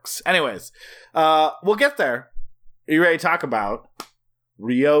 works. Anyways, we'll get there. Are you ready to talk about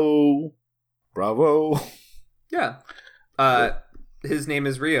Rio Bravo? Yeah. His name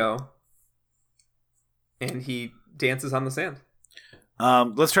is Rio, and he dances on the sand.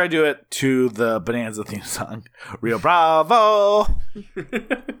 Let's try to do it to the Bonanza theme song. Rio Bravo!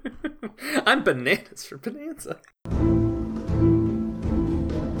 I'm bananas for Bonanza.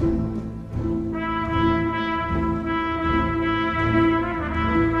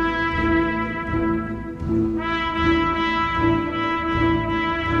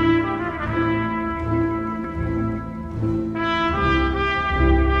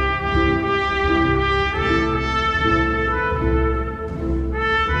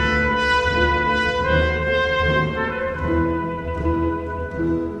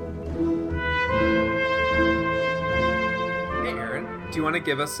 Do you want to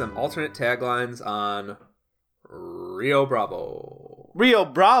give us some alternate taglines on Rio Bravo? Rio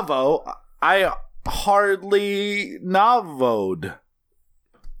Bravo, I hardly navoed.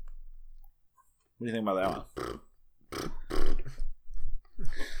 What do you think about that one?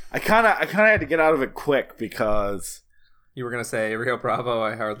 I kind of had to get out of it quick because you were gonna say Rio Bravo.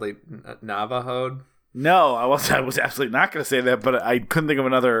 I hardly Navajoed. No, I was absolutely not gonna say that, but I couldn't think of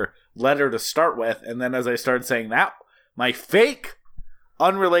another letter to start with, and then as I started saying that, my fake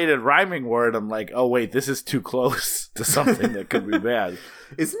unrelated rhyming word, I'm like, oh wait, this is too close to something that could be bad.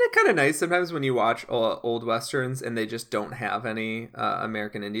 Isn't it kind of nice sometimes when you watch old westerns and they just don't have any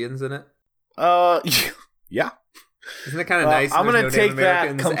American Indians in it? Yeah. Isn't it kind of nice? I'm going to take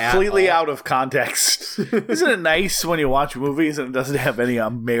that completely out of context. Isn't it nice when you watch movies and it doesn't have any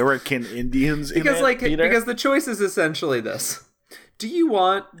American Indians in it, Peter? Because the choice is essentially this. Do you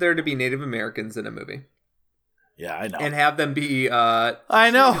want there to be Native Americans in a movie? Yeah, I know. And have them be I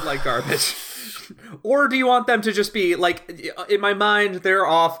know, like garbage. Or do you want them to just be like, in my mind, they're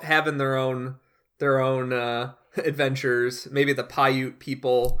off having their own adventures. Maybe the Paiute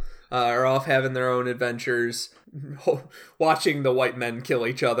people are off having their own adventures, watching the white men kill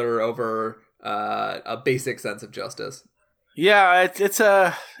each other over a basic sense of justice. Yeah, it's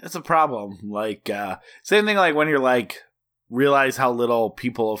a problem. Like same thing like when you're like realize how little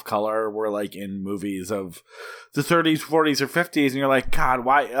people of color were like in movies of the 30s, 40s, or 50s, and you're like, God,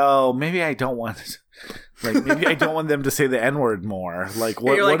 why? Oh, maybe I don't want maybe I don't want them to say the N-word more. Like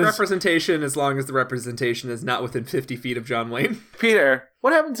what? You're like what is representation as long as the representation is not within 50 feet of John Wayne. Peter?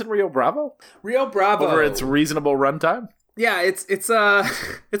 What happens in Rio Bravo? Rio Bravo Over its reasonable runtime? Yeah, it's a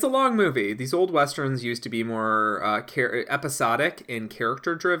long movie. These old westerns used to be more episodic and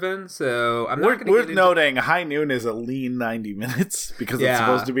character driven. So I'm not going to. Worth noting, High Noon is a lean 90 minutes because it's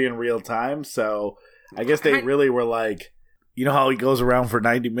supposed to be in real time. So I guess they really were like, you know how he goes around for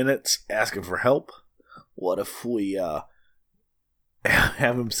 90 minutes asking for help? What if we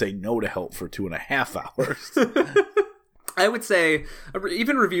have him say no to help for 2.5 hours? I would say,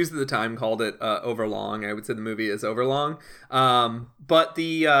 even reviews at the time called it overlong. I would say the movie is overlong. But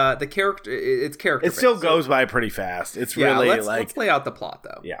the character, it's character. It still goes by pretty fast. It's really let's lay out the plot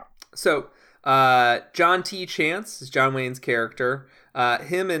though. Yeah. So John T. Chance is John Wayne's character.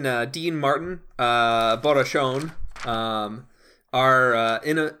 Him and Dean Martin Borrachon are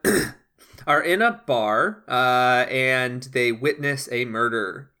in a bar and they witness a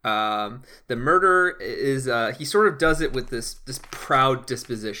murder. The murder is he sort of does it with this proud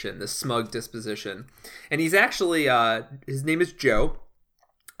disposition, this smug disposition, and he's actually his name is Joe.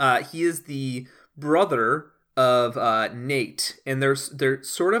 He is the brother of Nate, and they're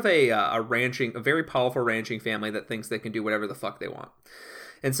sort of a very powerful ranching family that thinks they can do whatever the fuck they want.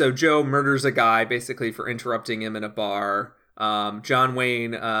 And so Joe murders a guy basically for interrupting him in a bar. John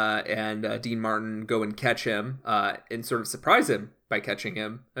Wayne and Dean Martin go and catch him and sort of surprise him by catching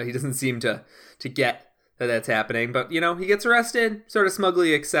him. He doesn't seem to get that that's happening, but he gets arrested, sort of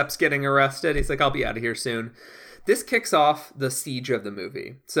smugly accepts getting arrested. He's like, I'll be out of here soon. This kicks off the siege of the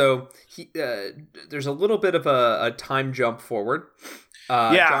movie. So there's a little bit of a time jump forward.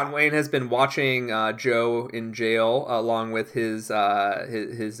 John Wayne has been watching Joe in jail along with his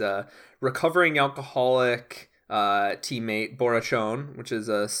recovering alcoholic teammate Borrachon, which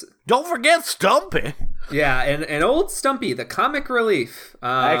is don't forget Stumpy. Yeah, and old Stumpy, the comic relief.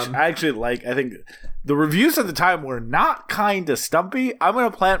 I think the reviews at the time were not kind to Stumpy. I'm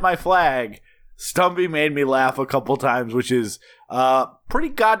gonna plant my flag. Stumpy made me laugh a couple times, which is pretty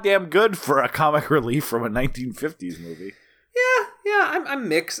goddamn good for a comic relief from a 1950s movie. Yeah, I'm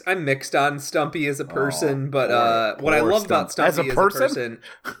mixed on Stumpy as a person, but what I love about Stumpy as a person,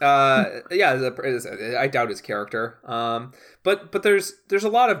 I doubt his character. But there's a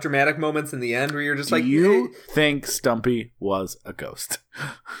lot of dramatic moments in the end where you're just like, you think Stumpy was a ghost?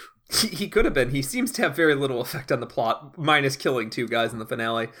 He could have been. He seems to have very little effect on the plot, minus killing 2 guys in the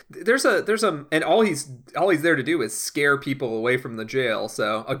finale. There's a, and all he's there to do is scare people away from the jail.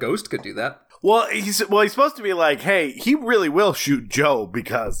 So a ghost could do that. Well, he's supposed to be like, hey, he really will shoot Joe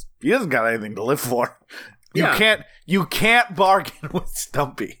because he doesn't got anything to live for. You can't bargain with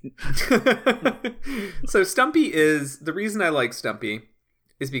Stumpy. So Stumpy is the reason I like Stumpy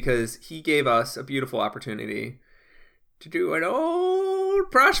is because he gave us a beautiful opportunity to do an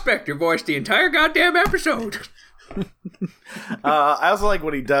old prospector voice the entire goddamn episode. I also like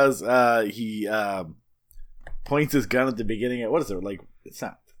what he does. He points his gun at the beginning. What is it like? It's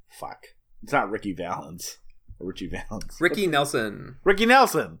not Ricky Valens. Richie Valens. Ricky Nelson. Ricky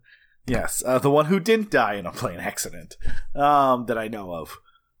Nelson. Yes, the one who didn't die in a plane accident that I know of.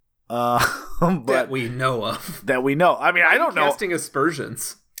 But that we know of. That we know. I mean, I don't know. Casting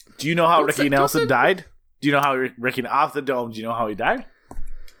aspersions. Do you know how Ricky Nelson died? Do you know how Ricky off the dome? Do you know how he died?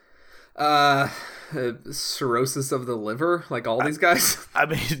 Cirrhosis of the liver, like all these guys. I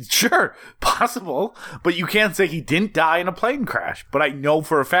mean, sure, possible, but you can't say he didn't die in a plane crash. But I know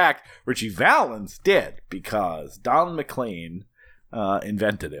for a fact Richie Valens did because Don McLean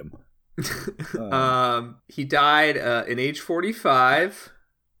invented him. He died in age 45.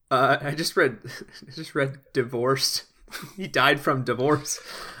 I just read divorced. He died from divorce.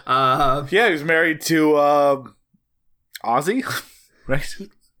 Yeah, he was married to Ozzy, right?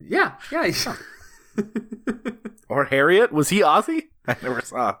 Yeah. Or Harriet? Was he Ozzy? I never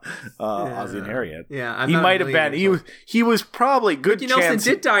saw Ozzy and Harriet. Yeah, he might have been. He was probably good. Ricky Nelson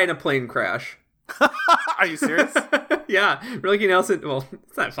did die in a plane crash. Are you serious? Yeah, Ricky Nelson. Well,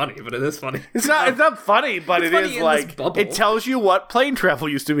 it's not funny, but it is funny. It's not funny, but it is like it tells you what plane travel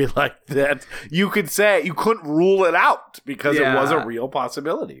used to be like. That you could say you couldn't rule it out because it was a real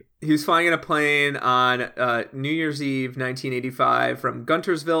possibility. He was flying in a plane on New Year's Eve, 1985, from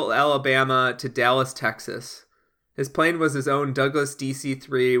Guntersville, Alabama, to Dallas, Texas. His plane was his own Douglas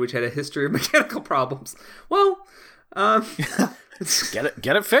DC-3, which had a history of mechanical problems. Well,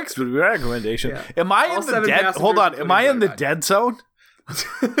 get it fixed would be my recommendation. Yeah. Am I All in the 7 dead? Hold on. passengers Am I in the died. dead zone?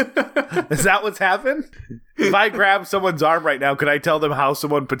 Is that what's happened? If I grab someone's arm right now, could I tell them how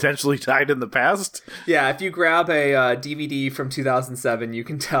someone potentially died in the past? Yeah, if you grab a DVD from 2007, you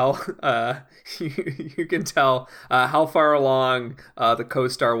can tell you can tell how far along the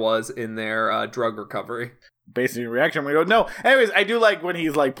co-star was in their drug recovery. Based on your reaction, I'm gonna go, no. Anyways, I do like when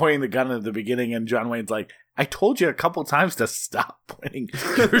he's like pointing the gun at the beginning and John Wayne's like, I told you a couple times to stop pointing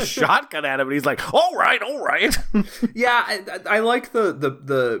your shotgun at him, and he's like, all right. Yeah, I like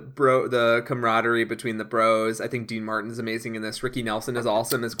the camaraderie between the bros. I think Dean Martin's amazing in this. Ricky Nelson is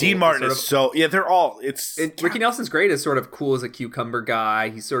awesome as cool. Dean Martin is they're all, Ricky Nelson's great as sort of cool as a cucumber guy.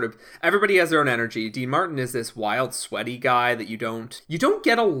 He's sort of, everybody has their own energy. Dean Martin is this wild, sweaty guy that you don't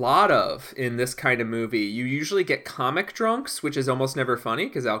get a lot of in this kind of movie. You usually get comic drunks, which is almost never funny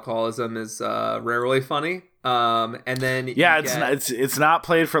because alcoholism is rarely funny. And then it's not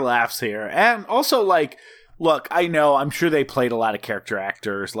played for laughs here. And also, like, look, I'm sure they played a lot of character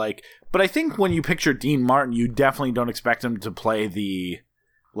actors, like, but I think when you picture Dean Martin, you definitely don't expect him to play the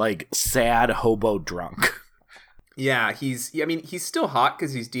like sad hobo drunk. Yeah, he's still hot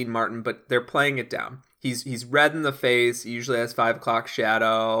because he's Dean Martin, but they're playing it down. He's red in the face. He usually has 5 o'clock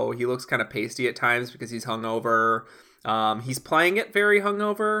shadow. He looks kind of pasty at times because he's hungover. He's playing it very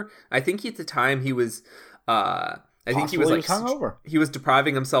hungover. I think at the time he was. I think he was like hungover. He was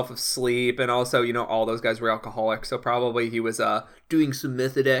depriving himself of sleep, and also, all those guys were alcoholics, so probably he was doing some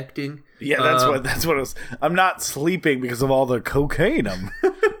method acting. Yeah, that's what it was. I'm not sleeping because of all the cocaine I'm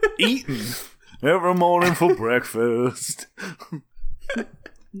eating every morning for breakfast.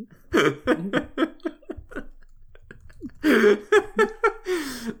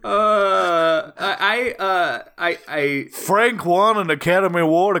 Frank won an Academy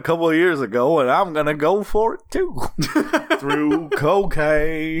Award a couple of years ago, and I'm gonna go for it too. Through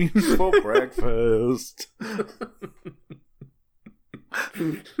cocaine for breakfast.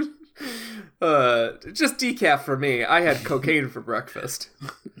 Just decaf for me. I had cocaine for breakfast.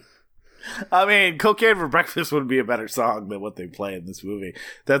 I mean, Cocaine for Breakfast would be a better song than what they play in this movie.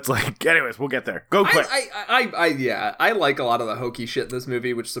 That's like, anyways, we'll get there. Go quick. I like a lot of the hokey shit in this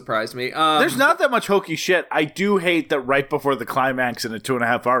movie, which surprised me. There's not that much hokey shit. I do hate that right before the climax in a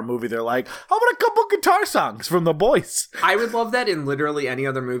 2.5-hour movie, they're like, how about a couple guitar songs from the boys? I would love that in literally any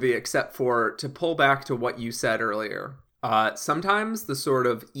other movie except for, to pull back to what you said earlier. Sometimes the sort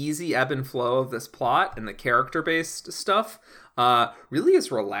of easy ebb and flow of this plot and the character-based stuff really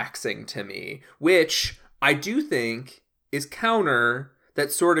is relaxing to me, which I do think is counter,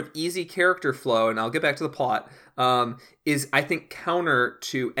 that sort of easy character flow, and I'll get back to the plot, is, I think, counter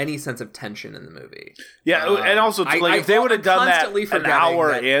to any sense of tension in the movie. Yeah, and also, if they would have done that an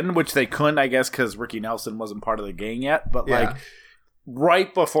hour in, which they couldn't, I guess, because Ricky Nelson wasn't part of the gang yet, but like,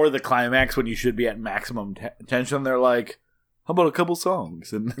 right before the climax, when you should be at maximum tension, they're like, how about a couple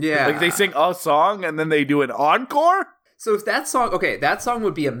songs? And like, they sing a song, and then they do an encore? So if that song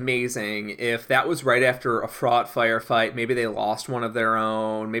would be amazing if that was right after a fraught firefight. Maybe they lost one of their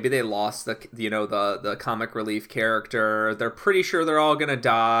own. Maybe they lost the comic relief character. They're pretty sure they're all gonna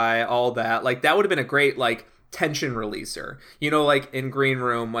die. All that, like, that would have been a great, like, tension releaser. Like in Green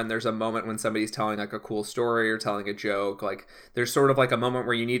Room, when there's a moment when somebody's telling like a cool story or telling a joke, like there's sort of like a moment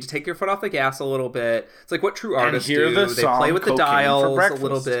where you need to take your foot off the gas a little bit. It's like what true artists do. They play with the dials a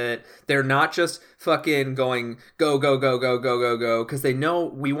little bit. They're not just fucking going go go go go go go go, because they know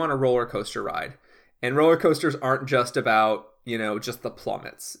we want a roller coaster ride, and roller coasters aren't just about just the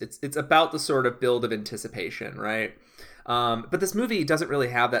plummets. It's about the sort of build of anticipation, right? But this movie doesn't really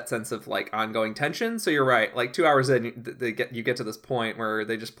have that sense of like ongoing tension. So you're right. Like 2 hours in, you get to this point where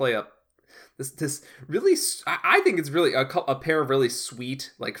they just play up this really. I think it's really a pair of really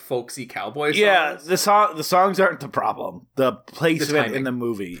sweet, like, folksy cowboy songs. Yeah, the songs aren't the problem. The placement in the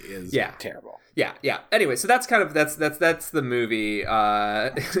movie is terrible. Yeah. Anyway, so that's kind of that's the movie.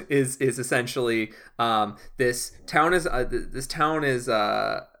 Is essentially this town is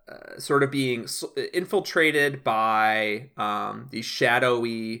sort of being infiltrated by these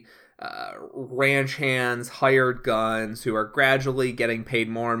shadowy ranch hands, hired guns, who are gradually getting paid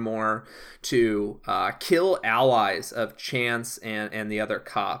more and more to kill allies of Chance and the other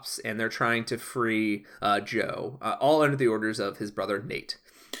cops, and they're trying to free Joe, all under the orders of his brother Nate.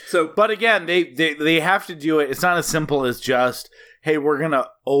 So, but again, they have to do it. It's not as simple as just, hey, we're gonna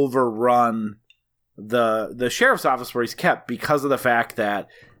overrun the sheriff's office where he's kept, because of the fact that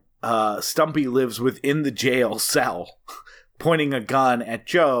Stumpy lives within the jail cell. pointing a gun at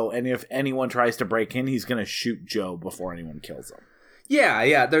Joe, and if anyone tries to break in, he's going to shoot Joe before anyone kills him. Yeah.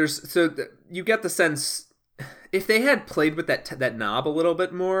 You get the sense if they had played with that knob a little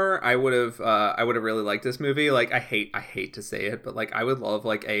bit more, I would have really liked this movie. Like I hate to say it, but like I would love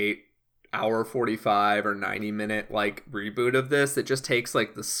like a hour 45 or 90 minute like reboot of this that just takes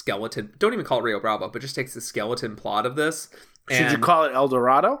like the skeleton, don't even call it Rio Bravo, but just takes the skeleton plot of this. Should you call it El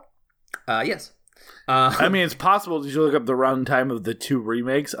Dorado? Yes. I mean, it's possible. Did you look up the runtime of the 2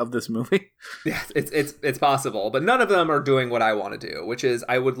 remakes of this movie? Yeah, it's possible, but none of them are doing what I want to do, which is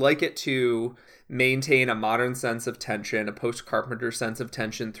I would like it to maintain a modern sense of tension, a post-Carpenter sense of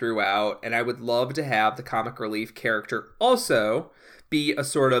tension throughout, and I would love to have the comic relief character also be a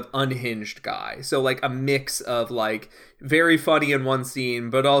sort of unhinged guy. So like a mix of like very funny in one scene,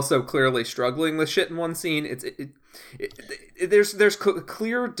 but also clearly struggling with shit in one scene. There's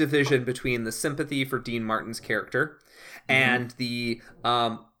clear division between the sympathy for Dean Martin's character and the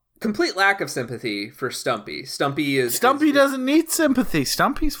complete lack of sympathy for Stumpy. Stumpy doesn't need sympathy.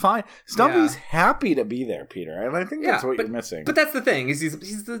 Stumpy's fine. Stumpy's happy to be there, Peter. And I think that's what you're missing. But that's the thing.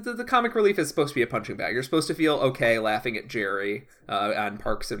 He's the comic relief is supposed to be a punching bag. You're supposed to feel okay laughing at Jerry on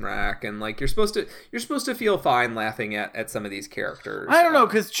Parks and Rec, and like you're supposed to feel fine laughing at some of these characters. I don't know,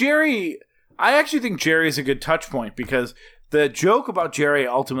 because Jerry, I actually think Jerry is a good touch point, because the joke about Jerry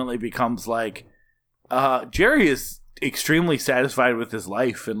ultimately becomes like Jerry is extremely satisfied with his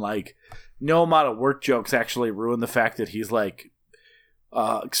life, and like no amount of work jokes actually ruin the fact that he's like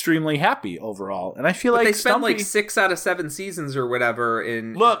extremely happy overall. And I feel like they spent like 6 out of 7 seasons or whatever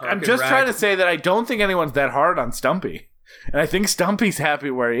in Look, Park I'm and just Rec. trying to say that I don't think anyone's that hard on Stumpy, and I think Stumpy's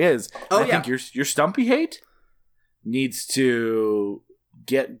happy where he is. I think your Stumpy hate needs to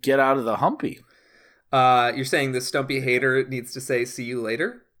get out of the humpy. You're saying the Stumpy hater needs to say "see you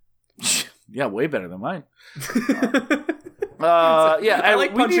later"? Yeah, way better than mine. I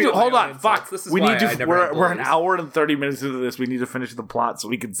like we need to hold on. Fuck. This is we why need to. I never We're had an hour and 30 minutes into this. We need to finish the plot so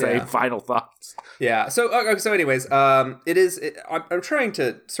we can say final thoughts. Yeah. So anyways, I'm trying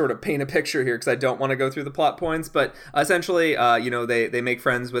to sort of paint a picture here because I don't want to go through the plot points, but essentially, they make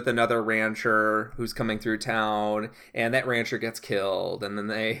friends with another rancher who's coming through town, and that rancher gets killed, and then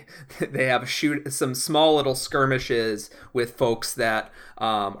they have some small little skirmishes with folks that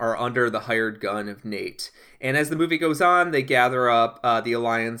are under the hired gun of Nate. And as the movie goes on, they gather up the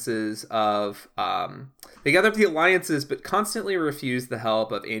alliances, but constantly refuse the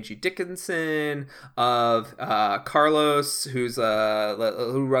help of Angie Dickinson, of Carlos,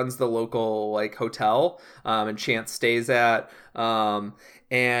 who runs the local like hotel, and Chance stays at.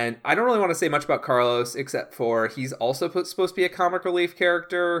 And I don't really want to say much about Carlos except for he's also supposed to be a comic relief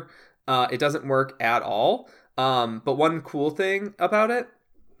character. It doesn't work at all. But one cool thing about it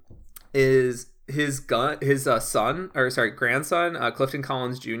is his grandson, Clifton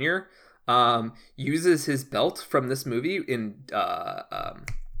Collins Jr., uses his belt from this movie in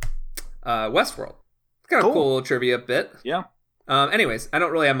Westworld. Kind of cool little trivia bit. Yeah. Anyways, I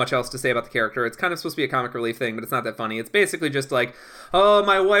don't really have much else to say about the character. It's kind of supposed to be a comic relief thing, but it's not that funny. It's basically just like, oh,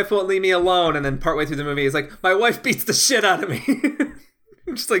 my wife won't leave me alone, and then partway through the movie, he's like, my wife beats the shit out of me.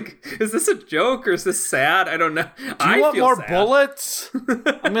 I'm just like, is this a joke or is this sad? I don't know. Do you want more bullets?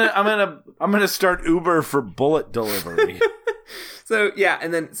 I'm gonna start Uber for bullet delivery. So yeah,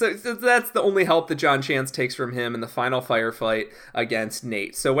 and then so that's the only help that John Chance takes from him in the final firefight against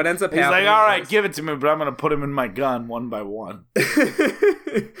Nate. So what ends up happening? He's like, all right, give it to me, but I'm gonna put him in my gun one by one.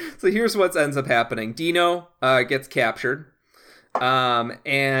 So here's what ends up happening: Dino gets captured. And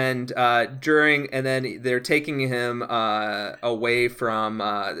then they're taking him away from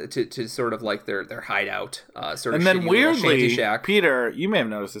to sort of like their hideout, sort of. And then weirdly, Peter, you may have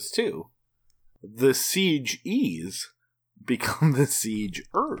noticed this too. The Siege-E's become the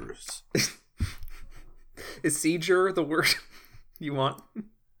Siege-ers. Is sieger the word you want?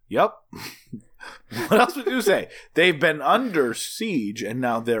 Yep. What else would you say? They've been under siege and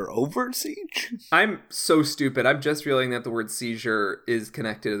now they're over siege? I'm so stupid. I'm just realizing that the word seizure is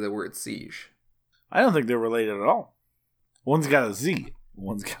connected to the word siege. I don't think they're related at all. One's got a Z,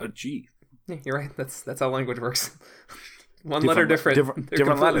 one's got a G. Yeah, you're right. That's how language works. One letter different.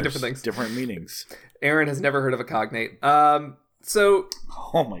 Different letters. Different things. Different meanings. Aaron has never heard of a cognate. So.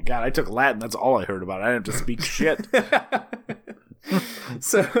 Oh my god, I took Latin. That's all I heard about. I didn't have to speak shit.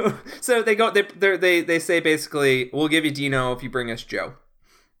 So they say basically, we'll give you Dino if you bring us Joe.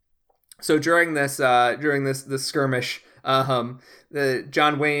 So during this skirmish,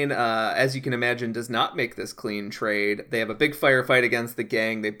 John Wayne, as you can imagine, does not make this clean trade. They have a big firefight against the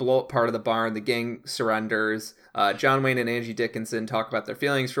gang. They blow up part of the barn. The gang surrenders. John Wayne and Angie Dickinson talk about their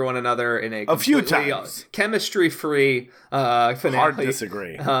feelings for one another in a few times chemistry-free finale. Hard to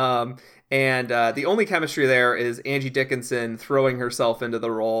disagree. And the only chemistry there is Angie Dickinson throwing herself into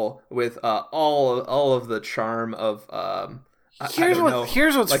the role with all of the charm of. Here's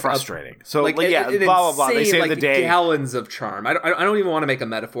what's frustrating. Blah blah blah. They save the day. Gallons of charm. I don't even want to make a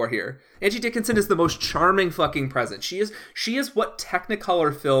metaphor here. Angie Dickinson is the most charming fucking present. She is what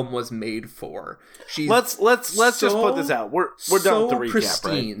Technicolor film was made for. Let's just put this out. We're done with the recap,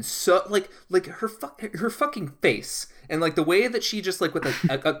 pristine, right? So like her fucking face. And, like, the way that she just, like, with a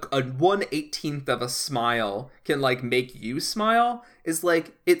 1/18th of a smile can, like, make you smile is,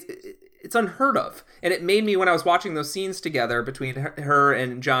 like, it's unheard of. And it made me, when I was watching those scenes together between her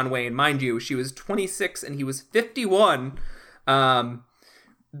and John Wayne, mind you, she was 26 and he was 51. When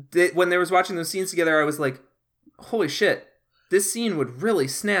they was watching those scenes together, I was like, holy shit, this scene would really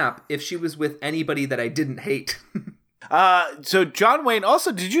snap if she was with anybody that I didn't hate. So John Wayne,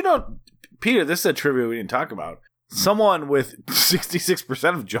 also, did you know, Peter, this is a trivia we didn't talk about. Someone with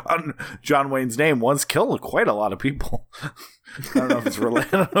 66% of John Wayne's name once killed quite a lot of people. I don't know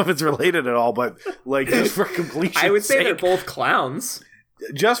if it's related at all, but like just for completion's I would say sake, they're both clowns.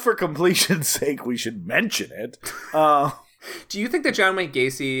 Just for completion's sake, we should mention it. Do you think that John Wayne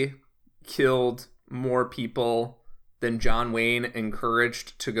Gacy killed more people than John Wayne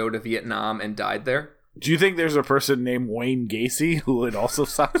encouraged to go to Vietnam and died there? Do you think there's a person named Wayne Gacy who it also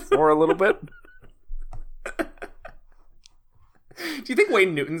sucks for a little bit? Do you think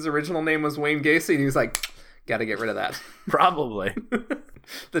Wayne Newton's original name was Wayne Gacy? And he was like, gotta get rid of that. Probably.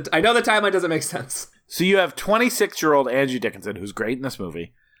 I know the timeline doesn't make sense. So you have 26-year-old Angie Dickinson, who's great in this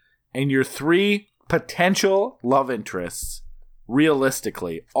movie, and your three potential love interests,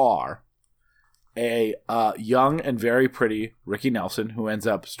 realistically, are a young and very pretty Ricky Nelson, who ends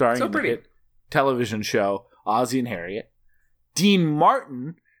up starring in the hit television show Ozzie and Harriet, Dean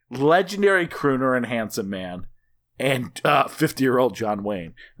Martin, legendary crooner and handsome man, and 50-year-old John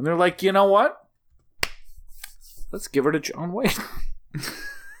Wayne. And they're like, you know what? Let's give her to John Wayne.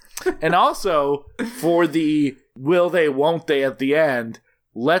 And also, for the will they, won't they at the end,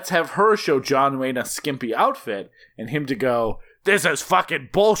 let's have her show John Wayne a skimpy outfit and him to go, this is fucking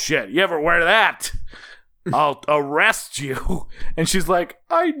bullshit. You ever wear that? I'll arrest you. And she's like,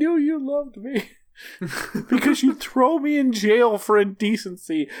 I knew you loved me. Because you throw me in jail for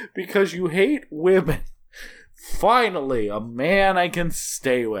indecency. Because you hate women. Finally, a man I can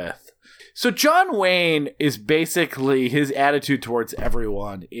stay with. So John Wayne is basically, his attitude towards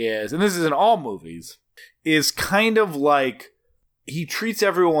everyone is, and this is in all movies, is kind of like, he treats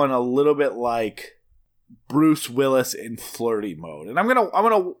everyone a little bit like Bruce Willis in flirty mode. And I'm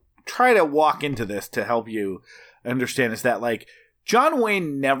gonna try to walk into this to help you understand, is that like, John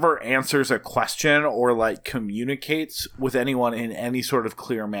Wayne never answers a question or like communicates with anyone in any sort of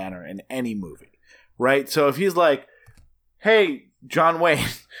clear manner in any movie. Right? So if he's like, hey, John Wayne,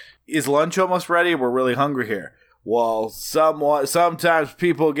 is lunch almost ready? We're really hungry here. Well, sometimes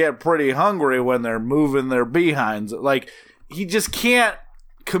people get pretty hungry when they're moving their behinds. Like, he just can't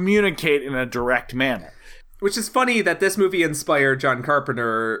communicate in a direct manner. Which is funny that this movie inspired John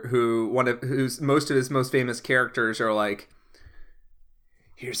Carpenter, whose most of his most famous characters are like,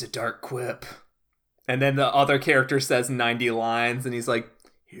 here's a dark quip. And then the other character says 90 lines, and he's like,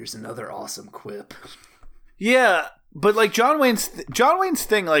 here's another awesome quip. Yeah, but like John Wayne's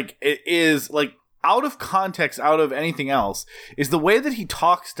thing, like, it is like out of context, out of anything else, is the way that he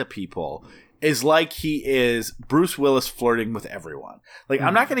talks to people is like he is Bruce Willis flirting with everyone. Like,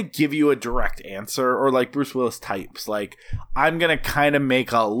 I'm not going to give you a direct answer, or like Bruce Willis types. Like, I'm going to kind of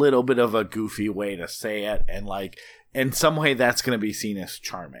make a little bit of a goofy way to say it, and like, in some way that's going to be seen as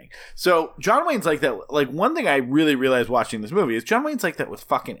charming. So John Wayne's like that. Like, one thing I really realized watching this movie is John Wayne's like that with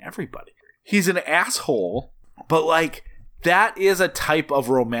fucking everybody. He's an asshole, but like, that is a type of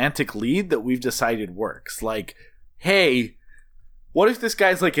romantic lead that we've decided works. Like, hey, what if this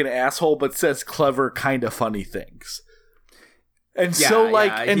guy's like an asshole but says clever, kind of funny things? And he's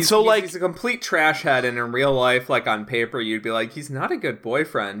a complete trash head, and in real life, like on paper, you'd be like, he's not a good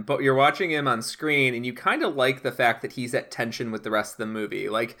boyfriend, but you're watching him on screen, and you kind of like the fact that he's at tension with the rest of the movie.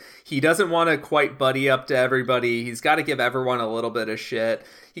 Like, he doesn't want to quite buddy up to everybody. He's got to give everyone a little bit of shit.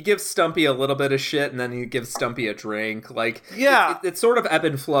 He gives Stumpy a little bit of shit, and then he gives Stumpy a drink. Like, yeah, it's sort of ebb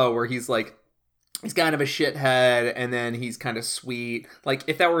and flow, where he's like, he's kind of a shithead, and then he's kind of sweet. Like,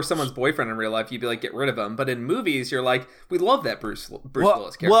 if that were someone's boyfriend in real life, you'd be like, get rid of him. But in movies, you're like, we love that Bruce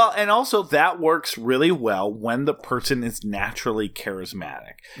Willis character. Well, and also that works really well when the person is naturally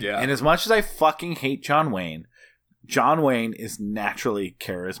charismatic. Yeah. And as much as I fucking hate John Wayne is naturally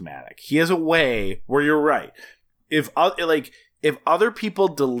charismatic. He has a way where you're right. If other people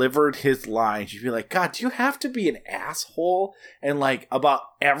delivered his lines, you'd be like, God, do you have to be an asshole? And like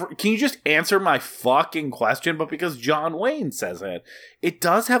can you just answer my fucking question? But because John Wayne says it, it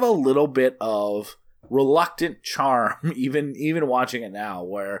does have a little bit of reluctant charm, even watching it now,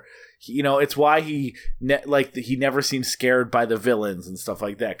 where it's why he never seems scared by the villains and stuff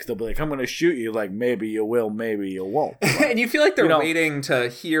like that, because they'll be like, I'm gonna shoot you, like, maybe you will, maybe you won't. But, and you feel like they're waiting to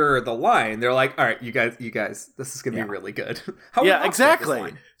hear the line. They're like, all right, you guys, this is gonna be really good. Yeah,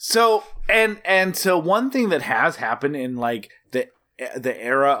 exactly. So so one thing that has happened in like the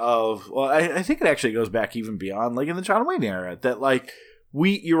era of, well, I think it actually goes back even beyond, like in the John Wayne era, that like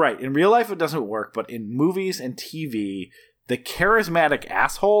you're right, in real life it doesn't work, but in movies and TV, the charismatic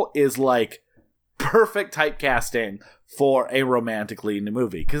asshole is like perfect typecasting for a romantic lead in a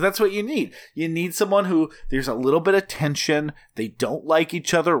movie, because that's what you need. You need someone who there's a little bit of tension. They don't like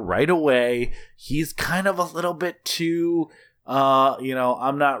each other right away. He's kind of a little bit too,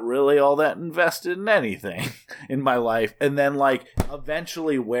 I'm not really all that invested in anything in my life. And then like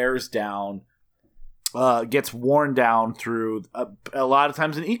eventually wears down, gets worn down through a lot of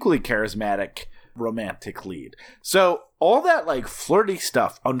times an equally charismatic romantic lead. So all that like flirty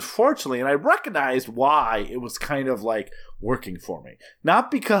stuff, unfortunately, and I recognized why it was kind of like working for me. Not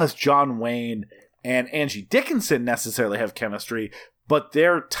because John Wayne and Angie Dickinson necessarily have chemistry, but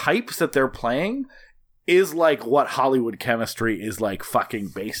their types that they're playing is like what Hollywood chemistry is like fucking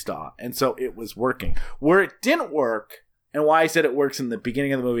based on. And so it was working. Where it didn't work, and why I said it works in the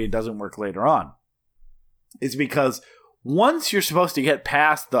beginning of the movie and doesn't work later on, is because once you're supposed to get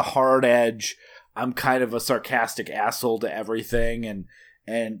past the hard edge, I'm kind of a sarcastic asshole to everything,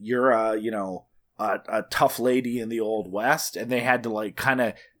 and you're a tough lady in the Old West, and they had to like kind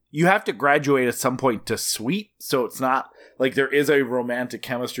of, you have to graduate at some point to sweet, so it's not like there is a romantic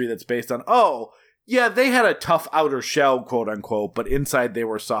chemistry that's based on, oh yeah, they had a tough outer shell, quote unquote, but inside they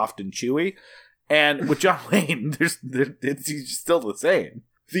were soft and chewy. And with John Wayne, he's still the same.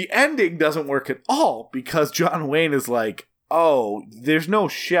 The ending doesn't work at all because John Wayne is like, oh, there's no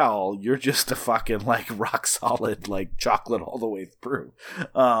shell. You're just a fucking like rock solid like chocolate all the way through.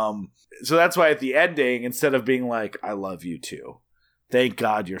 So that's why at the ending, instead of being like, I love you too, thank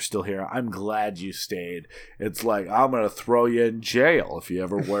God you're still here, I'm glad you stayed, it's like, I'm gonna throw you in jail if you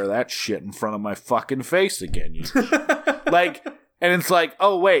ever wear that shit in front of my fucking face again. You like, and it's like,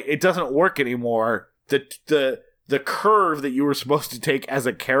 oh wait, it doesn't work anymore. The curve that you were supposed to take as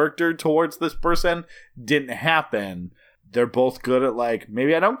a character towards this person didn't happen. They're both good at like,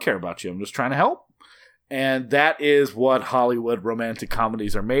 maybe I don't care about you, I'm just trying to help. And that is what Hollywood romantic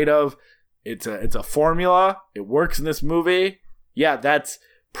comedies are made of. It's a formula. It works in this movie. Yeah, that's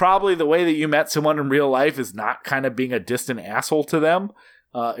probably the way that you met someone in real life, is not kind of being a distant asshole to them.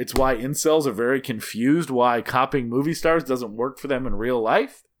 It's why incels are very confused why copying movie stars doesn't work for them in real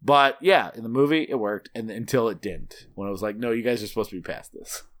life. But yeah, in the movie it worked, and until it didn't, when it was like, no, you guys are supposed to be past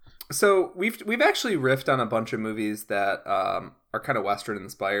this. So we've actually riffed on a bunch of movies that are kind of Western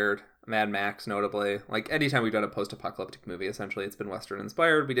inspired. Mad Max, notably. Like anytime we've done a post-apocalyptic movie, essentially it's been Western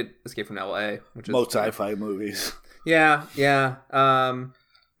inspired. We did Escape from LA, which is most sci-fi movies. Yeah.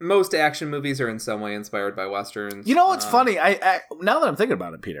 Most action movies are in some way inspired by Westerns. You know what's funny? I now that I'm thinking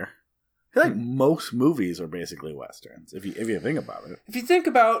about it, Peter, I feel like most movies are basically Westerns, if you think about it. If you think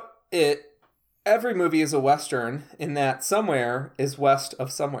about it, every movie is a Western in that somewhere is west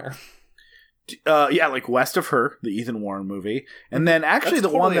of somewhere. Yeah, like West of Her, the Ethan Warren movie. And then actually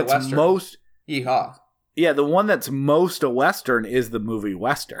That's the one totally that's most... Yeehaw. Yeah, the one that's most a Western is the movie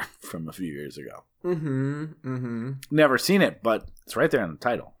Western from a few years ago. Mm-hmm. Never seen it, but it's right there in the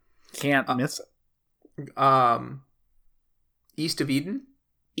title. Can't miss it. East of Eden?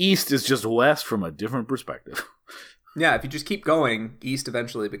 East is just west from a different perspective. Yeah, if you just keep going, east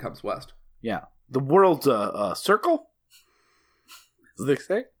eventually becomes west. Yeah. The world's a circle? As they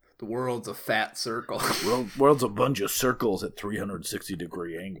say? The world's a fat circle. World's a bunch of circles at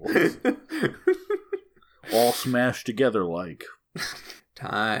 360-degree angles. All smashed together like...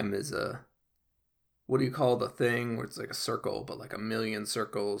 Time is a... What do you call the thing where it's like a circle, but like a million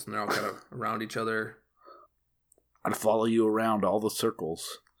circles, and they're all kind of around each other? I'd follow you around all the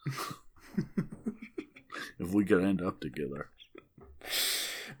circles. If we could end up together.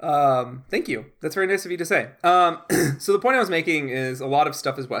 Thank you. That's very nice of you to say. So the point I was making is a lot of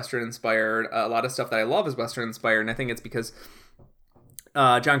stuff is Western inspired. A lot of stuff that I love is Western inspired, and I think it's because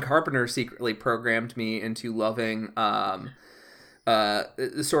John Carpenter secretly programmed me into loving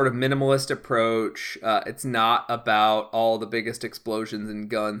the sort of minimalist approach. It's not about all the biggest explosions and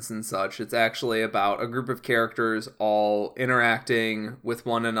guns and such. It's actually about a group of characters all interacting with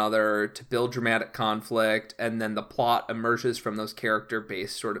one another to build dramatic conflict, and then the plot emerges from those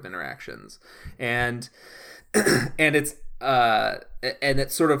character-based sort of interactions. And it's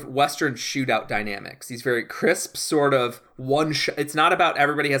sort of Western shootout dynamics. These very crisp sort of one shot. It's not about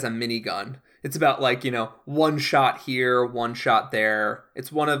everybody has a minigun. It's about one shot here, one shot there.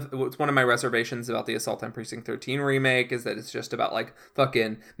 It's one of my reservations about the Assault on Precinct 13 remake is that it's just about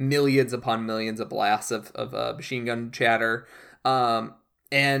fucking millions upon millions of blasts of machine gun chatter. I'm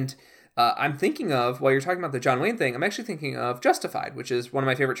thinking of, while you're talking about the John Wayne thing, I'm actually thinking of Justified, which is one of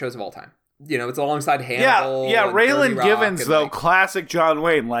my favorite shows of all time. It's alongside Hannibal. Yeah, and Raylan Givens, though, and classic John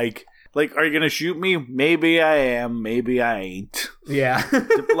Wayne. Like, are you gonna shoot me? Maybe I am. Maybe I ain't. Yeah.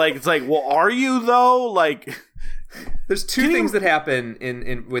 It's well, are you though? There's two things that happen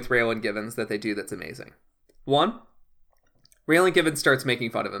in with Raylan Givens that they do that's amazing. One, Raylan Givens starts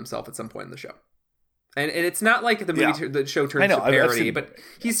making fun of himself at some point in the show. And it's not like the movie the show turns to parody, but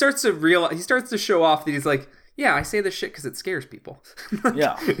he starts to show off that he's like, yeah, I say this shit because it scares people.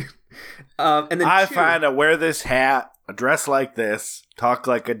 Yeah. And then I find I wear this hat, I dress like this, talk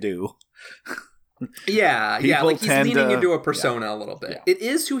like I do. Yeah, People he's leaning into a persona a little bit. Yeah. It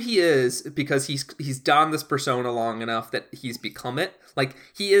is who he is because he's donned this persona long enough that he's become it.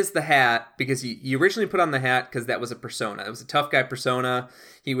 He is the hat because he originally put on the hat because that was a persona. It was a tough guy persona.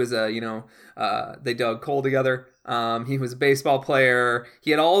 He was they dug coal together. He was a baseball player.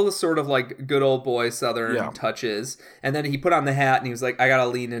 He had all the sort of good old boy Southern touches. And then he put on the hat and he was like, I gotta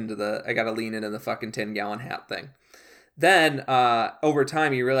lean into the fucking 10-gallon hat thing. Then, over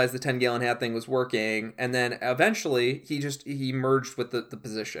time, he realized the 10-gallon hat thing was working, and then eventually he merged with the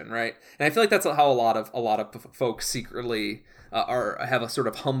position, right? And I feel like that's how a lot of folks secretly have a sort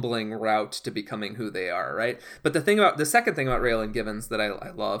of humbling route to becoming who they are, right? But the second thing about Raylan Givens that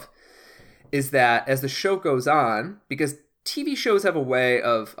I love is that as the show goes on, because TV shows have a way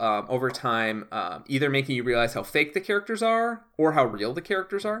of over time either making you realize how fake the characters are or how real the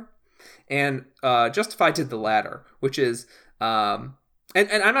characters are. And Justified did the latter, which is, and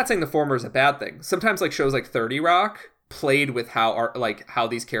I'm not saying the former is a bad thing. Sometimes shows like 30 Rock played with how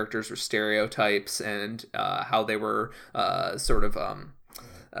these characters were stereotypes and how they were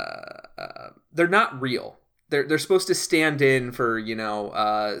they're not real. They're supposed to stand in for,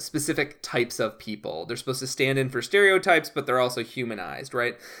 specific types of people. They're supposed to stand in for stereotypes, but they're also humanized,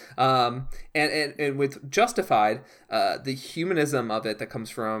 right? And with Justified, the humanism of it that comes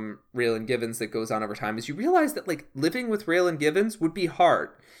from Raylan Givens that goes on over time is you realize that living with Raylan Givens would be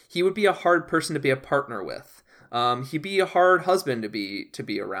hard. He would be a hard person to be a partner with. He'd be a hard husband to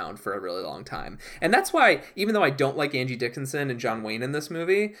be around for a really long time. And that's why, even though I don't like Angie Dickinson and John Wayne in this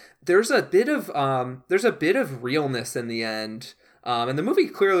movie, there's a bit of realness in the end. And the movie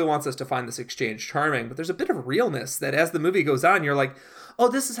clearly wants us to find this exchange charming, but there's a bit of realness that as the movie goes on, you're like, oh,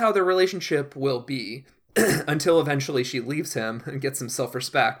 this is how their relationship will be until eventually she leaves him and gets some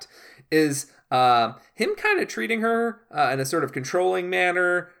self-respect, is him kind of treating her in a sort of controlling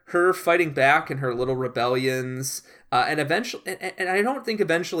manner, her fighting back in her little rebellions, and eventually, and I don't think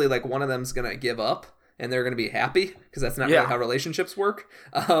eventually one of them's gonna give up and they're gonna be happy, because that's not really how relationships work.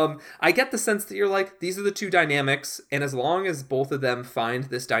 I get the sense that you're these are the two dynamics, and as long as both of them find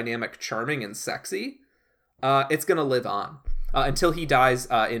this dynamic charming and sexy, it's gonna live on until he dies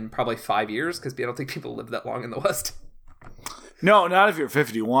in probably 5 years, because I don't think people live that long in the West. No, not if you're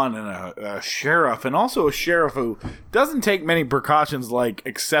 51 and a sheriff, and also a sheriff who doesn't take many precautions like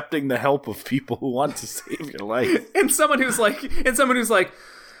accepting the help of people who want to save your life. and someone who's like,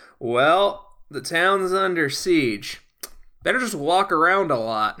 well, the town's under siege. Better just walk around a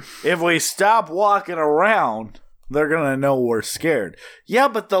lot. If we stop walking around, they're gonna know we're scared. Yeah,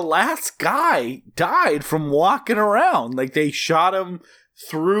 but the last guy died from walking around. They shot him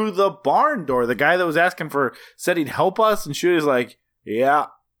through the barn door. The guy that was asking said he'd help us, and she was like, yeah,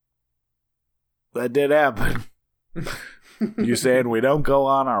 that did happen. You saying we don't go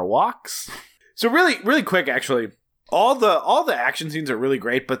on our walks? So really, really quick, actually, all the action scenes are really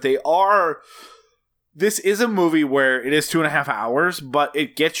great, but this is a movie where it is 2.5 hours, but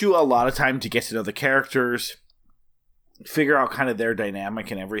it gets you a lot of time to get to know the characters, figure out kind of their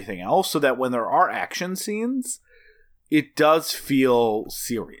dynamic and everything else, so that when there are action scenes, it does feel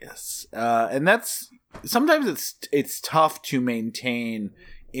serious. And that's sometimes it's tough to maintain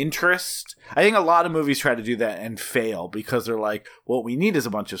interest. I think a lot of movies try to do that and fail because they're like, what we need is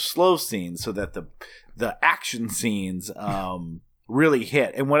a bunch of slow scenes so that the action scenes really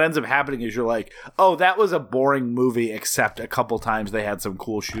hit. And what ends up happening is you're like, oh, that was a boring movie, except a couple times they had some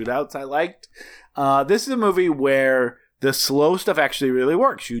cool shootouts I liked. This is a movie where the slow stuff actually really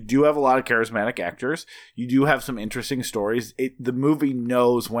works. You do have a lot of charismatic actors. You do have some interesting stories. The movie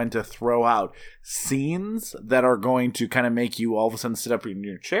knows when to throw out scenes that are going to kind of make you all of a sudden sit up in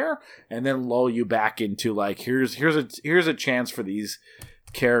your chair and then lull you back into like, here's a chance for these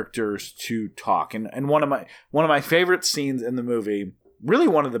characters to talk. And one of my favorite scenes in the movie, really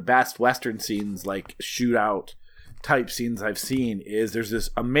one of the best Western scenes, like shootout type scenes I've seen, is there's this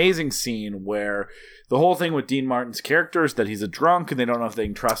amazing scene where the whole thing with Dean Martin's character is that he's a drunk and they don't know if they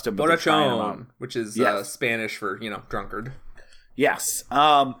can trust him. Borrachón, which is Spanish for, drunkard. Yes.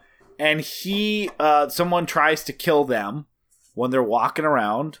 And someone tries to kill them when they're walking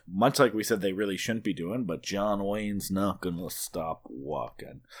around, much like we said they really shouldn't be doing, but John Wayne's not going to stop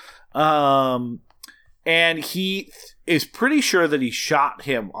walking. And he is pretty sure that he shot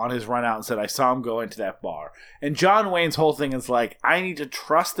him on his run out and said, I saw him go into that bar. And John Wayne's whole thing is like, I need to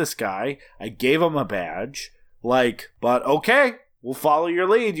trust this guy. I gave him a badge. But okay, we'll follow your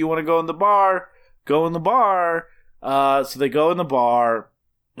lead. You want to go in the bar? Go in the bar. So they go in the bar,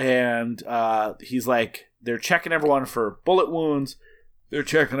 and he's like, they're checking everyone for bullet wounds. They're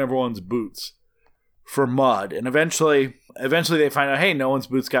checking everyone's boots for mud. And eventually they find out, hey, no one's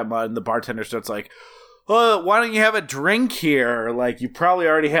boots got mud. And the bartender starts like, why don't you have a drink here? Like, you probably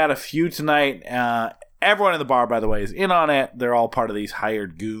already had a few tonight. Everyone in the bar, by the way, is in on it. They're all part of these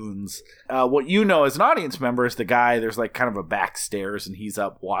hired goons. What you know as an audience member is the guy, there's like kind of a back stairs, and he's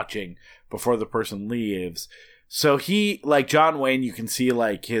up watching before the person leaves. So he, like John Wayne, you can see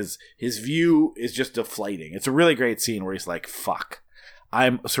like his view is just deflating. It's a really great scene where he's like, fuck.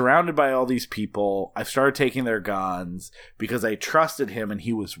 I'm surrounded by all these people. I've started taking their guns because I trusted him and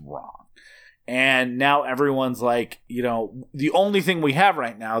he was wrong. And now everyone's like, the only thing we have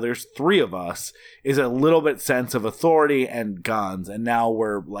right now, there's 3 of us, is a little bit sense of authority and guns. And now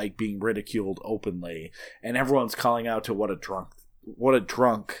we're like being ridiculed openly. And everyone's calling out to what a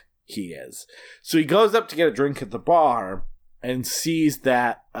drunk he is. So he goes up to get a drink at the bar and sees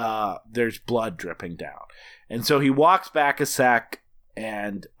that there's blood dripping down. And so he walks back a sec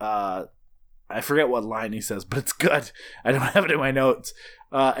and I forget what line he says, but it's good. I don't have it in my notes.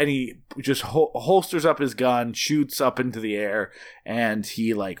 And he just holsters up his gun, shoots up into the air, and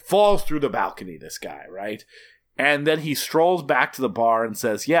he like falls through the balcony, this guy, right? And then he strolls back to the bar and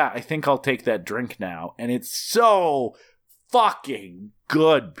says, yeah, I think I'll take that drink now. And it's so fucking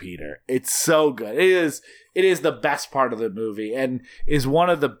good, Peter. It's so good. It is the best part of the movie and is one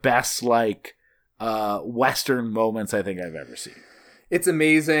of the best like Western moments I think I've ever seen. It's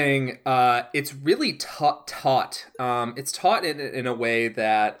amazing. It's really taught. It's taught in a way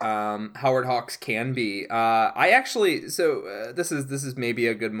that Howard Hawks can be. This is maybe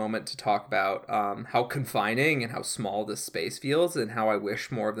a good moment to talk about how confining and how small this space feels, and how I wish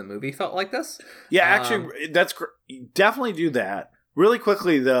more of the movie felt like this. Yeah, actually, that's definitely do that. Really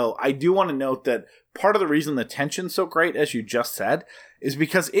quickly, though, I do want to note that part of the reason the tension's so great, as you just said, is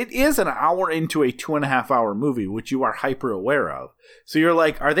because it is an hour into a 2.5 hour movie, which you are hyper aware of. So you're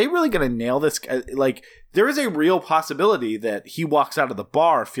like, are they really going to nail this? Like, there is a real possibility that he walks out of the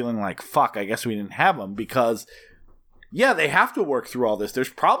bar feeling like, fuck, I guess we didn't have him, because, yeah, they have to work through all this. There's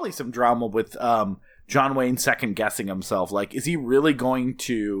probably some drama with John Wayne second guessing himself. Like, is he really going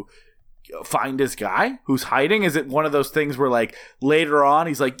to find his guy who's hiding? Is it one of those things where like later on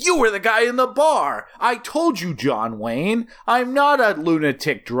he's like, you were the guy in the bar, I told you, John Wayne, I'm not a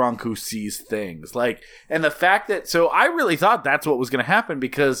lunatic drunk who sees things, like, and the fact that, so I really thought that's what was going to happen,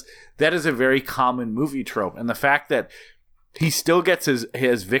 because that is a very common movie trope, and the fact that he still gets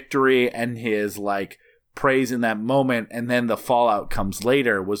his victory and his like praise in that moment, and then the fallout comes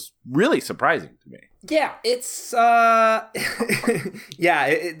later, was really surprising to me. Yeah, it's I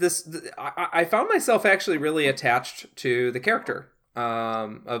found myself actually really attached to the character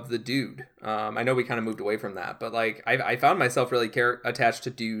of the dude. I know we kind of moved away from that, but like I found myself really attached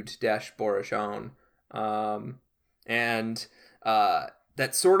to Dude Borrachón, and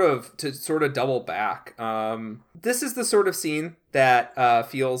that sort of double back. This is the sort of scene that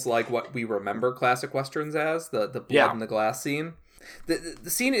feels like what we remember classic westerns as, the blood in the glass scene. The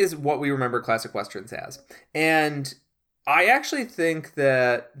scene is what we remember classic westerns as. And I actually think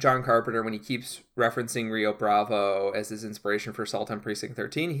that John Carpenter, when he keeps referencing Rio Bravo as his inspiration for Assault on Precinct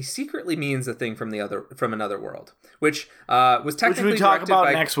 13, he secretly means a thing from another world, which was technically which we talk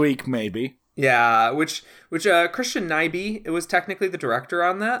about next week, maybe. Yeah, which Christian Nyby, it was technically the director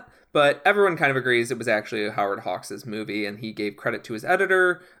on that, but everyone kind of agrees it was actually Howard Hawks' movie, and he gave credit to his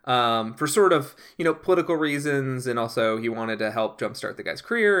editor for sort of, political reasons, and also he wanted to help jumpstart the guy's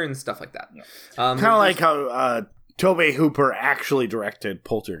career and stuff like that. Yeah. Kind of like how Tobe Hooper actually directed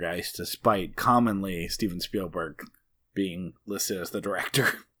Poltergeist, despite commonly Steven Spielberg being listed as the director.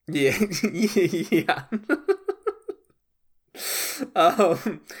 Yeah, yeah.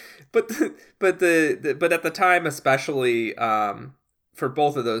 But at the time, especially for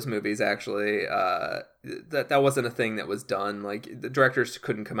both of those movies, actually, that wasn't a thing that was done. Like, the directors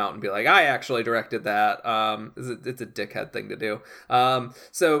couldn't come out and be like, "I actually directed that." It's a dickhead thing to do.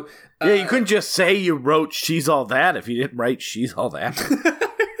 So you couldn't just say you wrote "She's All That" if you didn't write "She's All That."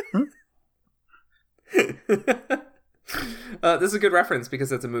 This is a good reference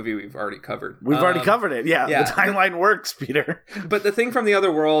because it's a movie we've already covered. We've already covered it. Yeah, the timeline works, Peter. But The Thing from the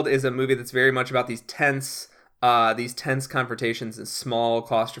Other World is a movie that's very much about these tense confrontations in small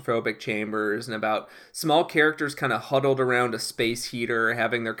claustrophobic chambers, and about small characters kind of huddled around a space heater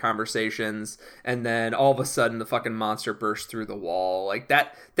having their conversations, and then all of a sudden the fucking monster bursts through the wall. Like,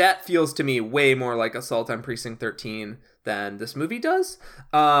 that feels to me way more like Assault on Precinct 13 than this movie does.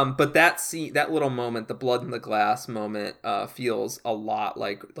 But that little moment, the blood in the glass moment, feels a lot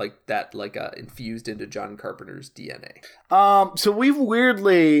like that, infused into John Carpenter's DNA. So we've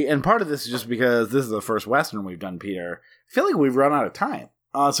weirdly, and part of this is just because this is the first Western we've done, Peter, I feel like we've run out of time.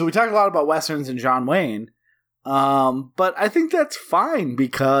 So we talked a lot about Westerns and John Wayne, but I think that's fine,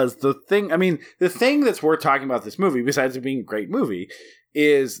 because the thing that's worth talking about this movie, besides it being a great movie,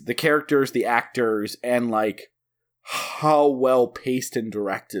 is the characters, the actors, and how well paced and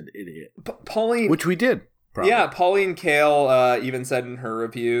directed it is. Pauline, which we did. Probably. Yeah, Pauline Kael even said in her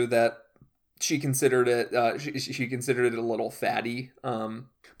review that she considered it she considered it a little fatty.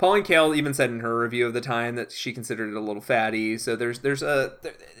 Pauline Kael even said in her review of the time that she considered it a little fatty. So this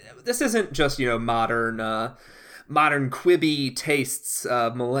isn't just modern quibby tastes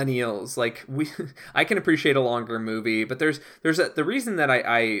of millennials. Like, I can appreciate a longer movie, but the reason that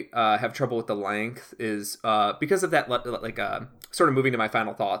I have trouble with the length is because of that, sort of moving to my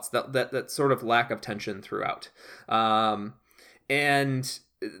final thoughts, that sort of lack of tension throughout. And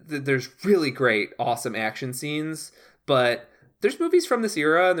there's really great, awesome action scenes, but there's movies from this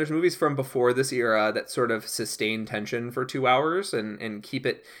era and there's movies from before this era that sort of sustain tension for 2 hours and keep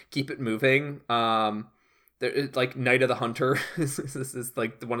it moving. Like Night of the Hunter is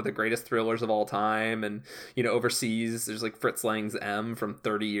like one of the greatest thrillers of all time, and overseas there's like Fritz Lang's M from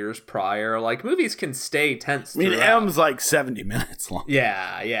 30 years prior. Like, movies can stay tense. M's like 70 minutes long.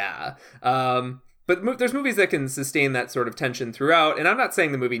 Yeah. But there's movies that can sustain that sort of tension throughout, and I'm not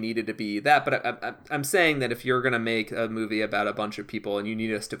saying the movie needed to be that, but I'm saying that if you're gonna make a movie about a bunch of people and you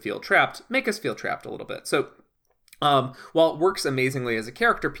need us to feel trapped, make us feel trapped a little bit. So while it works amazingly as a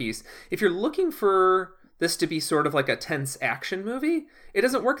character piece, if you're looking for this to be sort of like a tense action movie, it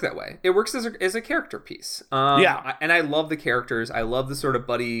doesn't work that way. It works as a character piece. And I love the characters. I love the sort of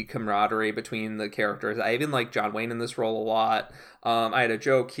buddy camaraderie between the characters. I even like John Wayne in this role a lot. I had a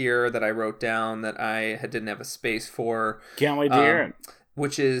joke here that I wrote down that I didn't have a space for. Can't wait to hear it.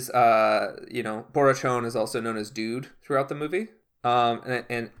 Which is, Borachon is also known as Dude throughout the movie.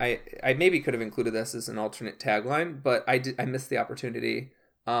 And I maybe could have included this as an alternate tagline, but I missed the opportunity.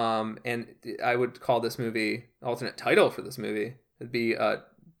 And I would call this movie, alternate title for this movie, it'd be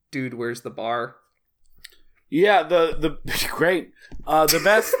Dude, Where's the Bar? Yeah, the great.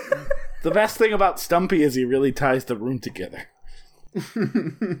 The best thing about Stumpy is he really ties the room together.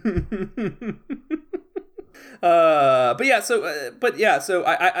 So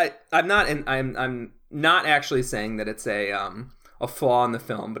I'm not actually saying that it's a flaw in the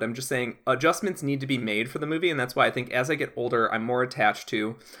film, but I'm just saying adjustments need to be made for the movie, and that's why I think as I get older, I'm more attached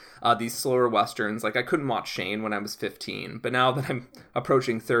to these slower westerns. Like, I couldn't watch Shane when I was 15, but now that I'm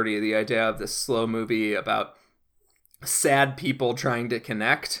approaching 30, the idea of this slow movie about sad people trying to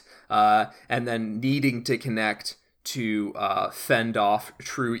connect and then needing to connect to fend off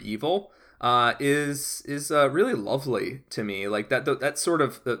true evil is really lovely to me. Like, that sort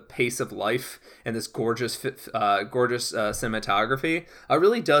of the pace of life and this gorgeous cinematography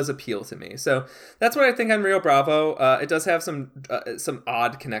really does appeal to me. So that's what I think on Rio Bravo. It does have some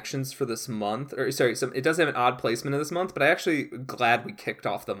odd connections for this month, it does have an odd placement of this month, but I actually glad we kicked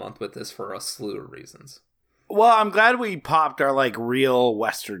off the month with this for a slew of reasons. Well, I'm glad we popped our real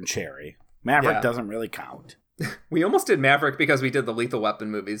Western cherry. Maverick doesn't really count. We almost did Maverick because we did the Lethal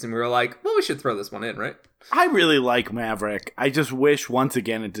Weapon movies, and we were like, well, we should throw this one in, right? I really like Maverick. I just wish, once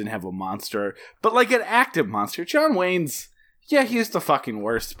again, it didn't have a monster, but an active monster. John Wayne's yeah, he is the fucking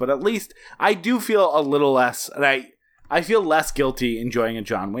worst, but at least I do feel a little less, and I feel less guilty enjoying a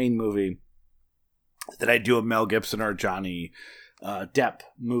John Wayne movie than I do a Mel Gibson or Johnny Depp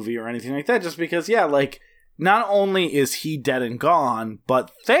movie or anything like that, just because, yeah, like, not only is he dead and gone,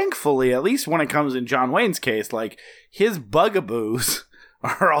 but thankfully, at least when it comes in John Wayne's case, like, his bugaboos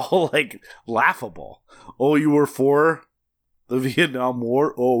are all, like, laughable. Oh, you were for the Vietnam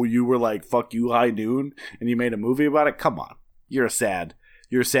War? Oh, you were like, fuck you, high noon, and you made a movie about it? Come on. You're a sad,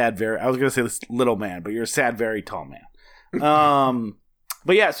 very, I was going to say this little man, but you're a sad, very tall man.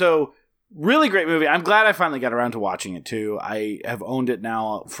 But yeah, so really great movie. I'm glad I finally got around to watching it too. I have owned it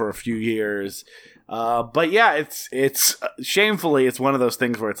now for a few years. But yeah, it's shamefully, it's one of those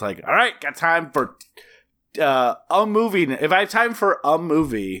things where it's like, all right, got time for a movie. If I have time for a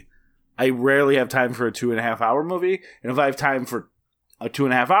movie, I rarely have time for a 2.5 hour movie. And if I have time for a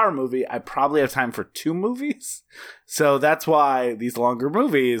 2.5 hour movie, I probably have time for 2 movies. So that's why these longer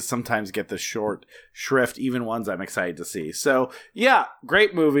movies sometimes get the short shrift, even ones I'm excited to see. So yeah,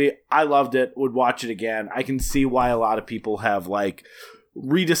 great movie. I loved it. Would watch it again. I can see why a lot of people have like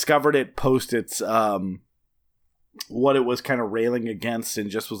rediscovered it post its what it was kind of railing against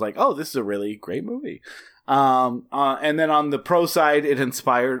and just was like, oh, this is a really great movie. And then on the pro side, it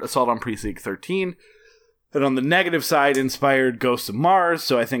inspired Assault on Precinct 13. And on the negative side, inspired Ghosts of Mars.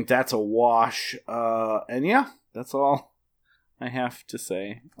 So I think that's a wash. And yeah, that's all I have to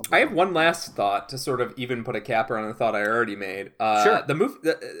say. I have one last thought to sort of even put a capper on the thought I already made. Sure.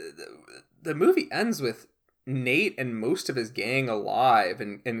 The movie ends with Nate and most of his gang alive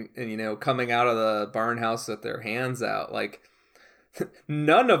and you know, coming out of the barn house with their hands out. Like,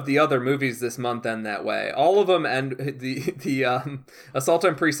 none of the other movies this month end that way. All of them end. The Assault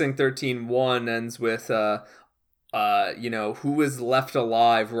on Precinct 13 1 ends with you know, who is left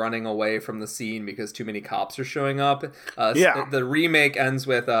alive running away from the scene because too many cops are showing up. Yeah. The remake ends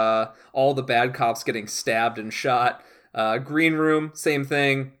with all the bad cops getting stabbed and shot. Green Room, same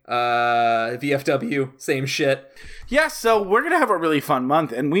thing. VFW, same shit. Yeah, so we're going to have a really fun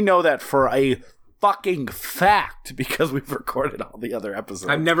month, and we know that for a fucking fact because we've recorded all the other episodes.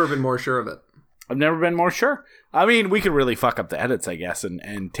 I've never been more sure of it. I've never been more sure. I mean, we could really fuck up the edits, I guess,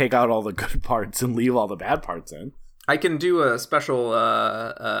 and take out all the good parts and leave all the bad parts in. I can do a special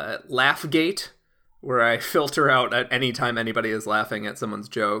laugh gate where I filter out at any time anybody is laughing at someone's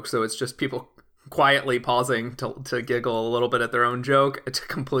joke. So it's just people quietly pausing to giggle a little bit at their own joke to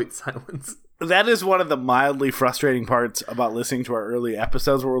complete silence. That is one of the mildly frustrating parts about listening to our early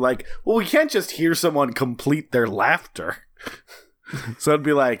episodes where we're like, well, we can't just hear someone complete their laughter. So it'd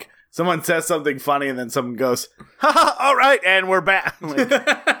be like, someone says something funny and then someone goes, ha, all right, and we're back. Like,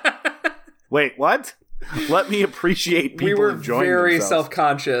 wait, what? Let me appreciate people enjoying themselves. We were very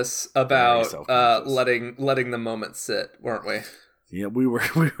self-conscious about letting the moment sit, weren't we? Yeah, we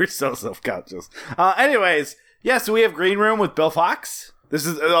were so self-conscious. Anyways, yeah, so we have Green Room with Bill Fox. This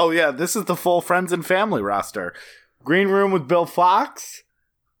is the full Friends and Family roster. Green Room with Bill Fox,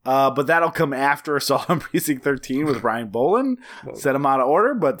 but that'll come after Assault on Precinct 13 with Ryan Bolan. Set him out of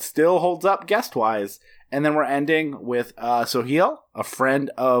order, but still holds up guest-wise. And then we're ending with Sohail, a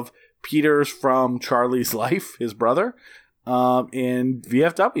friend of Peter's from Charlie's Life, his brother, in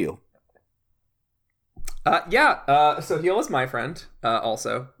VFW. Sohail is my friend.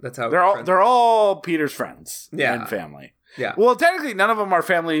 Also, that's how they're all Peter's friends and family. Yeah. Well, technically, none of them are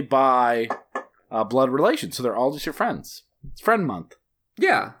family by blood relation, so they're all just your friends. It's Friend Month.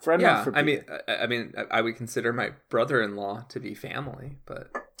 Yeah. Friend Month for Peter. I mean, I would consider my brother-in-law to be family,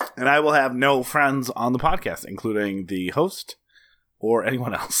 but. And I will have no friends on the podcast, including the host or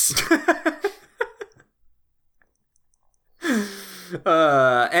anyone else. What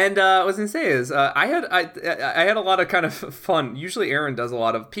I was gonna say is I had a lot of kind of fun. Usually Aaron does a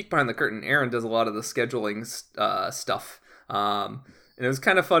lot of peek behind the curtain. Aaron does a lot of the scheduling stuff, and it was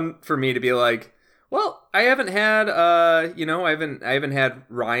kind of fun for me to be like, well, I haven't had I haven't had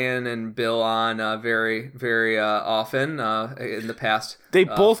Ryan and Bill on very very often in the past. They've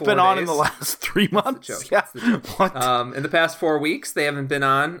both been 4 on days. in the last 3 months. Yeah. What? In the past 4 weeks, they haven't been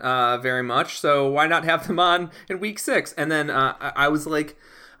on very much. So why not have them on in week 6? And then I was like,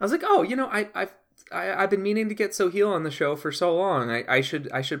 oh, you know, I've been meaning to get Sohail on the show for so long. I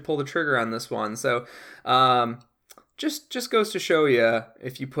should pull the trigger on this one. So just goes to show you,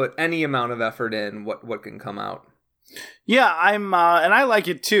 if you put any amount of effort in, what can come out. Yeah, I'm and I like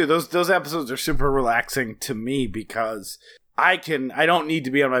it too. Those episodes are super relaxing to me because I don't need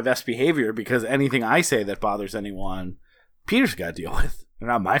to be on my best behavior because anything I say that bothers anyone, Peter's got to deal with. They're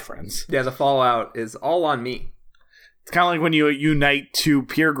not my friends. Yeah, the fallout is all on me. It's kind of like when you unite 2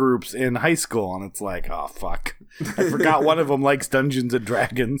 peer groups in high school and it's like, oh, fuck. I forgot one of them likes Dungeons and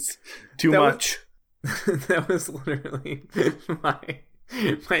Dragons too much. That was literally my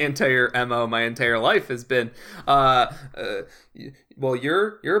entire MO, my entire life has been, well,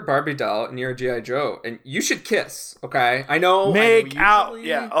 you're a Barbie doll and you're a G.I. Joe, and you should kiss, okay? I know. Make out.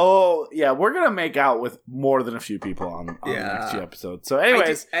 Yeah. Oh, yeah. We're going to make out with more than a few people on the next few episodes. So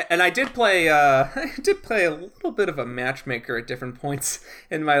anyways. I did play a little bit of a matchmaker at different points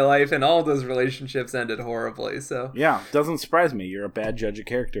in my life, and all those relationships ended horribly, so. Yeah, doesn't surprise me. You're a bad judge of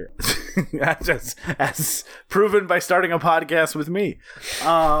character. as proven by starting a podcast with me.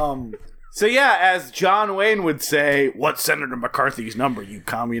 So yeah, as John Wayne would say, what's Senator McCarthy's number, you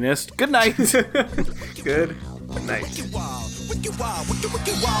communist? Good night. Good night.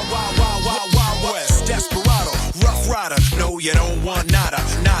 Desperado, rough rider, no you don't want nada.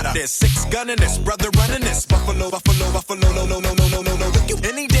 There's 6 gunning this, brother running this, buffalo, no.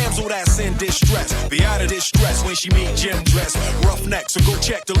 Any damsel that's in distress, be out of distress when she meet Jim dress. Roughnecks, so go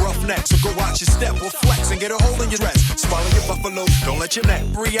check the roughnecks, so go watch your step or flex and get a hole in your dress. Swallow your buffalo, don't let your neck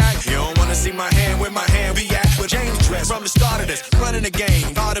react. You don't wanna see my hand where my hand be at. With James dress from the start of this, running the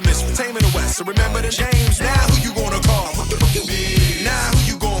game, Artemis, taming the West. So remember the James. Now who you gonna call? Now who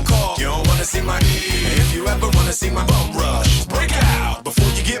you gonna call? You don't wanna see my knee. If you ever wanna see my bum rush, break out before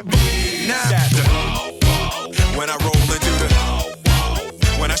you get beat. Now when I roll into the,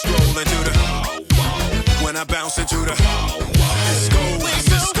 when I stroll into the, when I bounce into the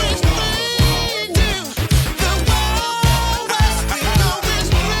disco.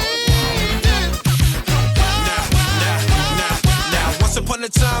 Once upon a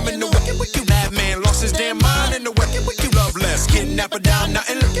time in the wicked, madman lost his damn mind in the wicked, loveless, kidnapper down,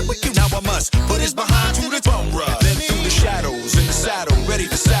 nothing looking wicked. Now I must put his behind to the bum rush. Then through the shadows, in the saddle, ready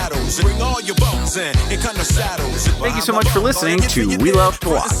for saddles, and bring all your bones in kind of saddles. Thank you so much for listening to We Love to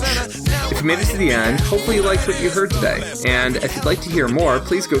Watch. If you made it to the end, hopefully you liked what you heard today. And if you'd like to hear more,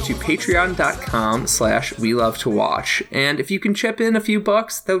 please go to patreon.com/WeLoveToWatch. And if you can chip in a few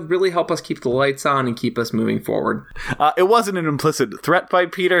bucks, that would really help us keep the lights on and keep us moving forward. It wasn't an implicit threat by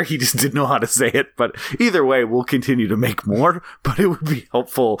Peter. He just didn't know how to say it. But either way, we'll continue to make more. But it would be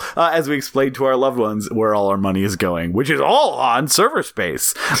helpful as we explain to our loved ones where all our money is going, which is all on server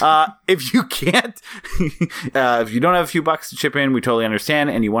space. If you can't, if you don't have a few bucks to chip in, we totally understand,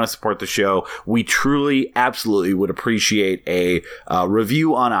 and you want to support the show, we truly, absolutely would appreciate a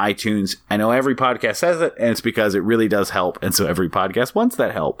review on iTunes. I know every podcast says it, and it's because it really does help, and so every podcast wants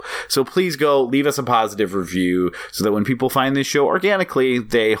that help. So please go leave us a positive review so that when people find this show organically,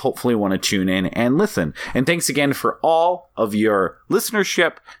 they hopefully want to tune in and listen. And thanks again for all of your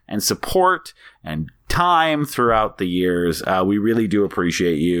listenership and support and time throughout the years. We really do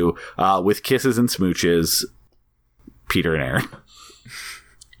appreciate you. With kisses and smooches, Peter and Aaron.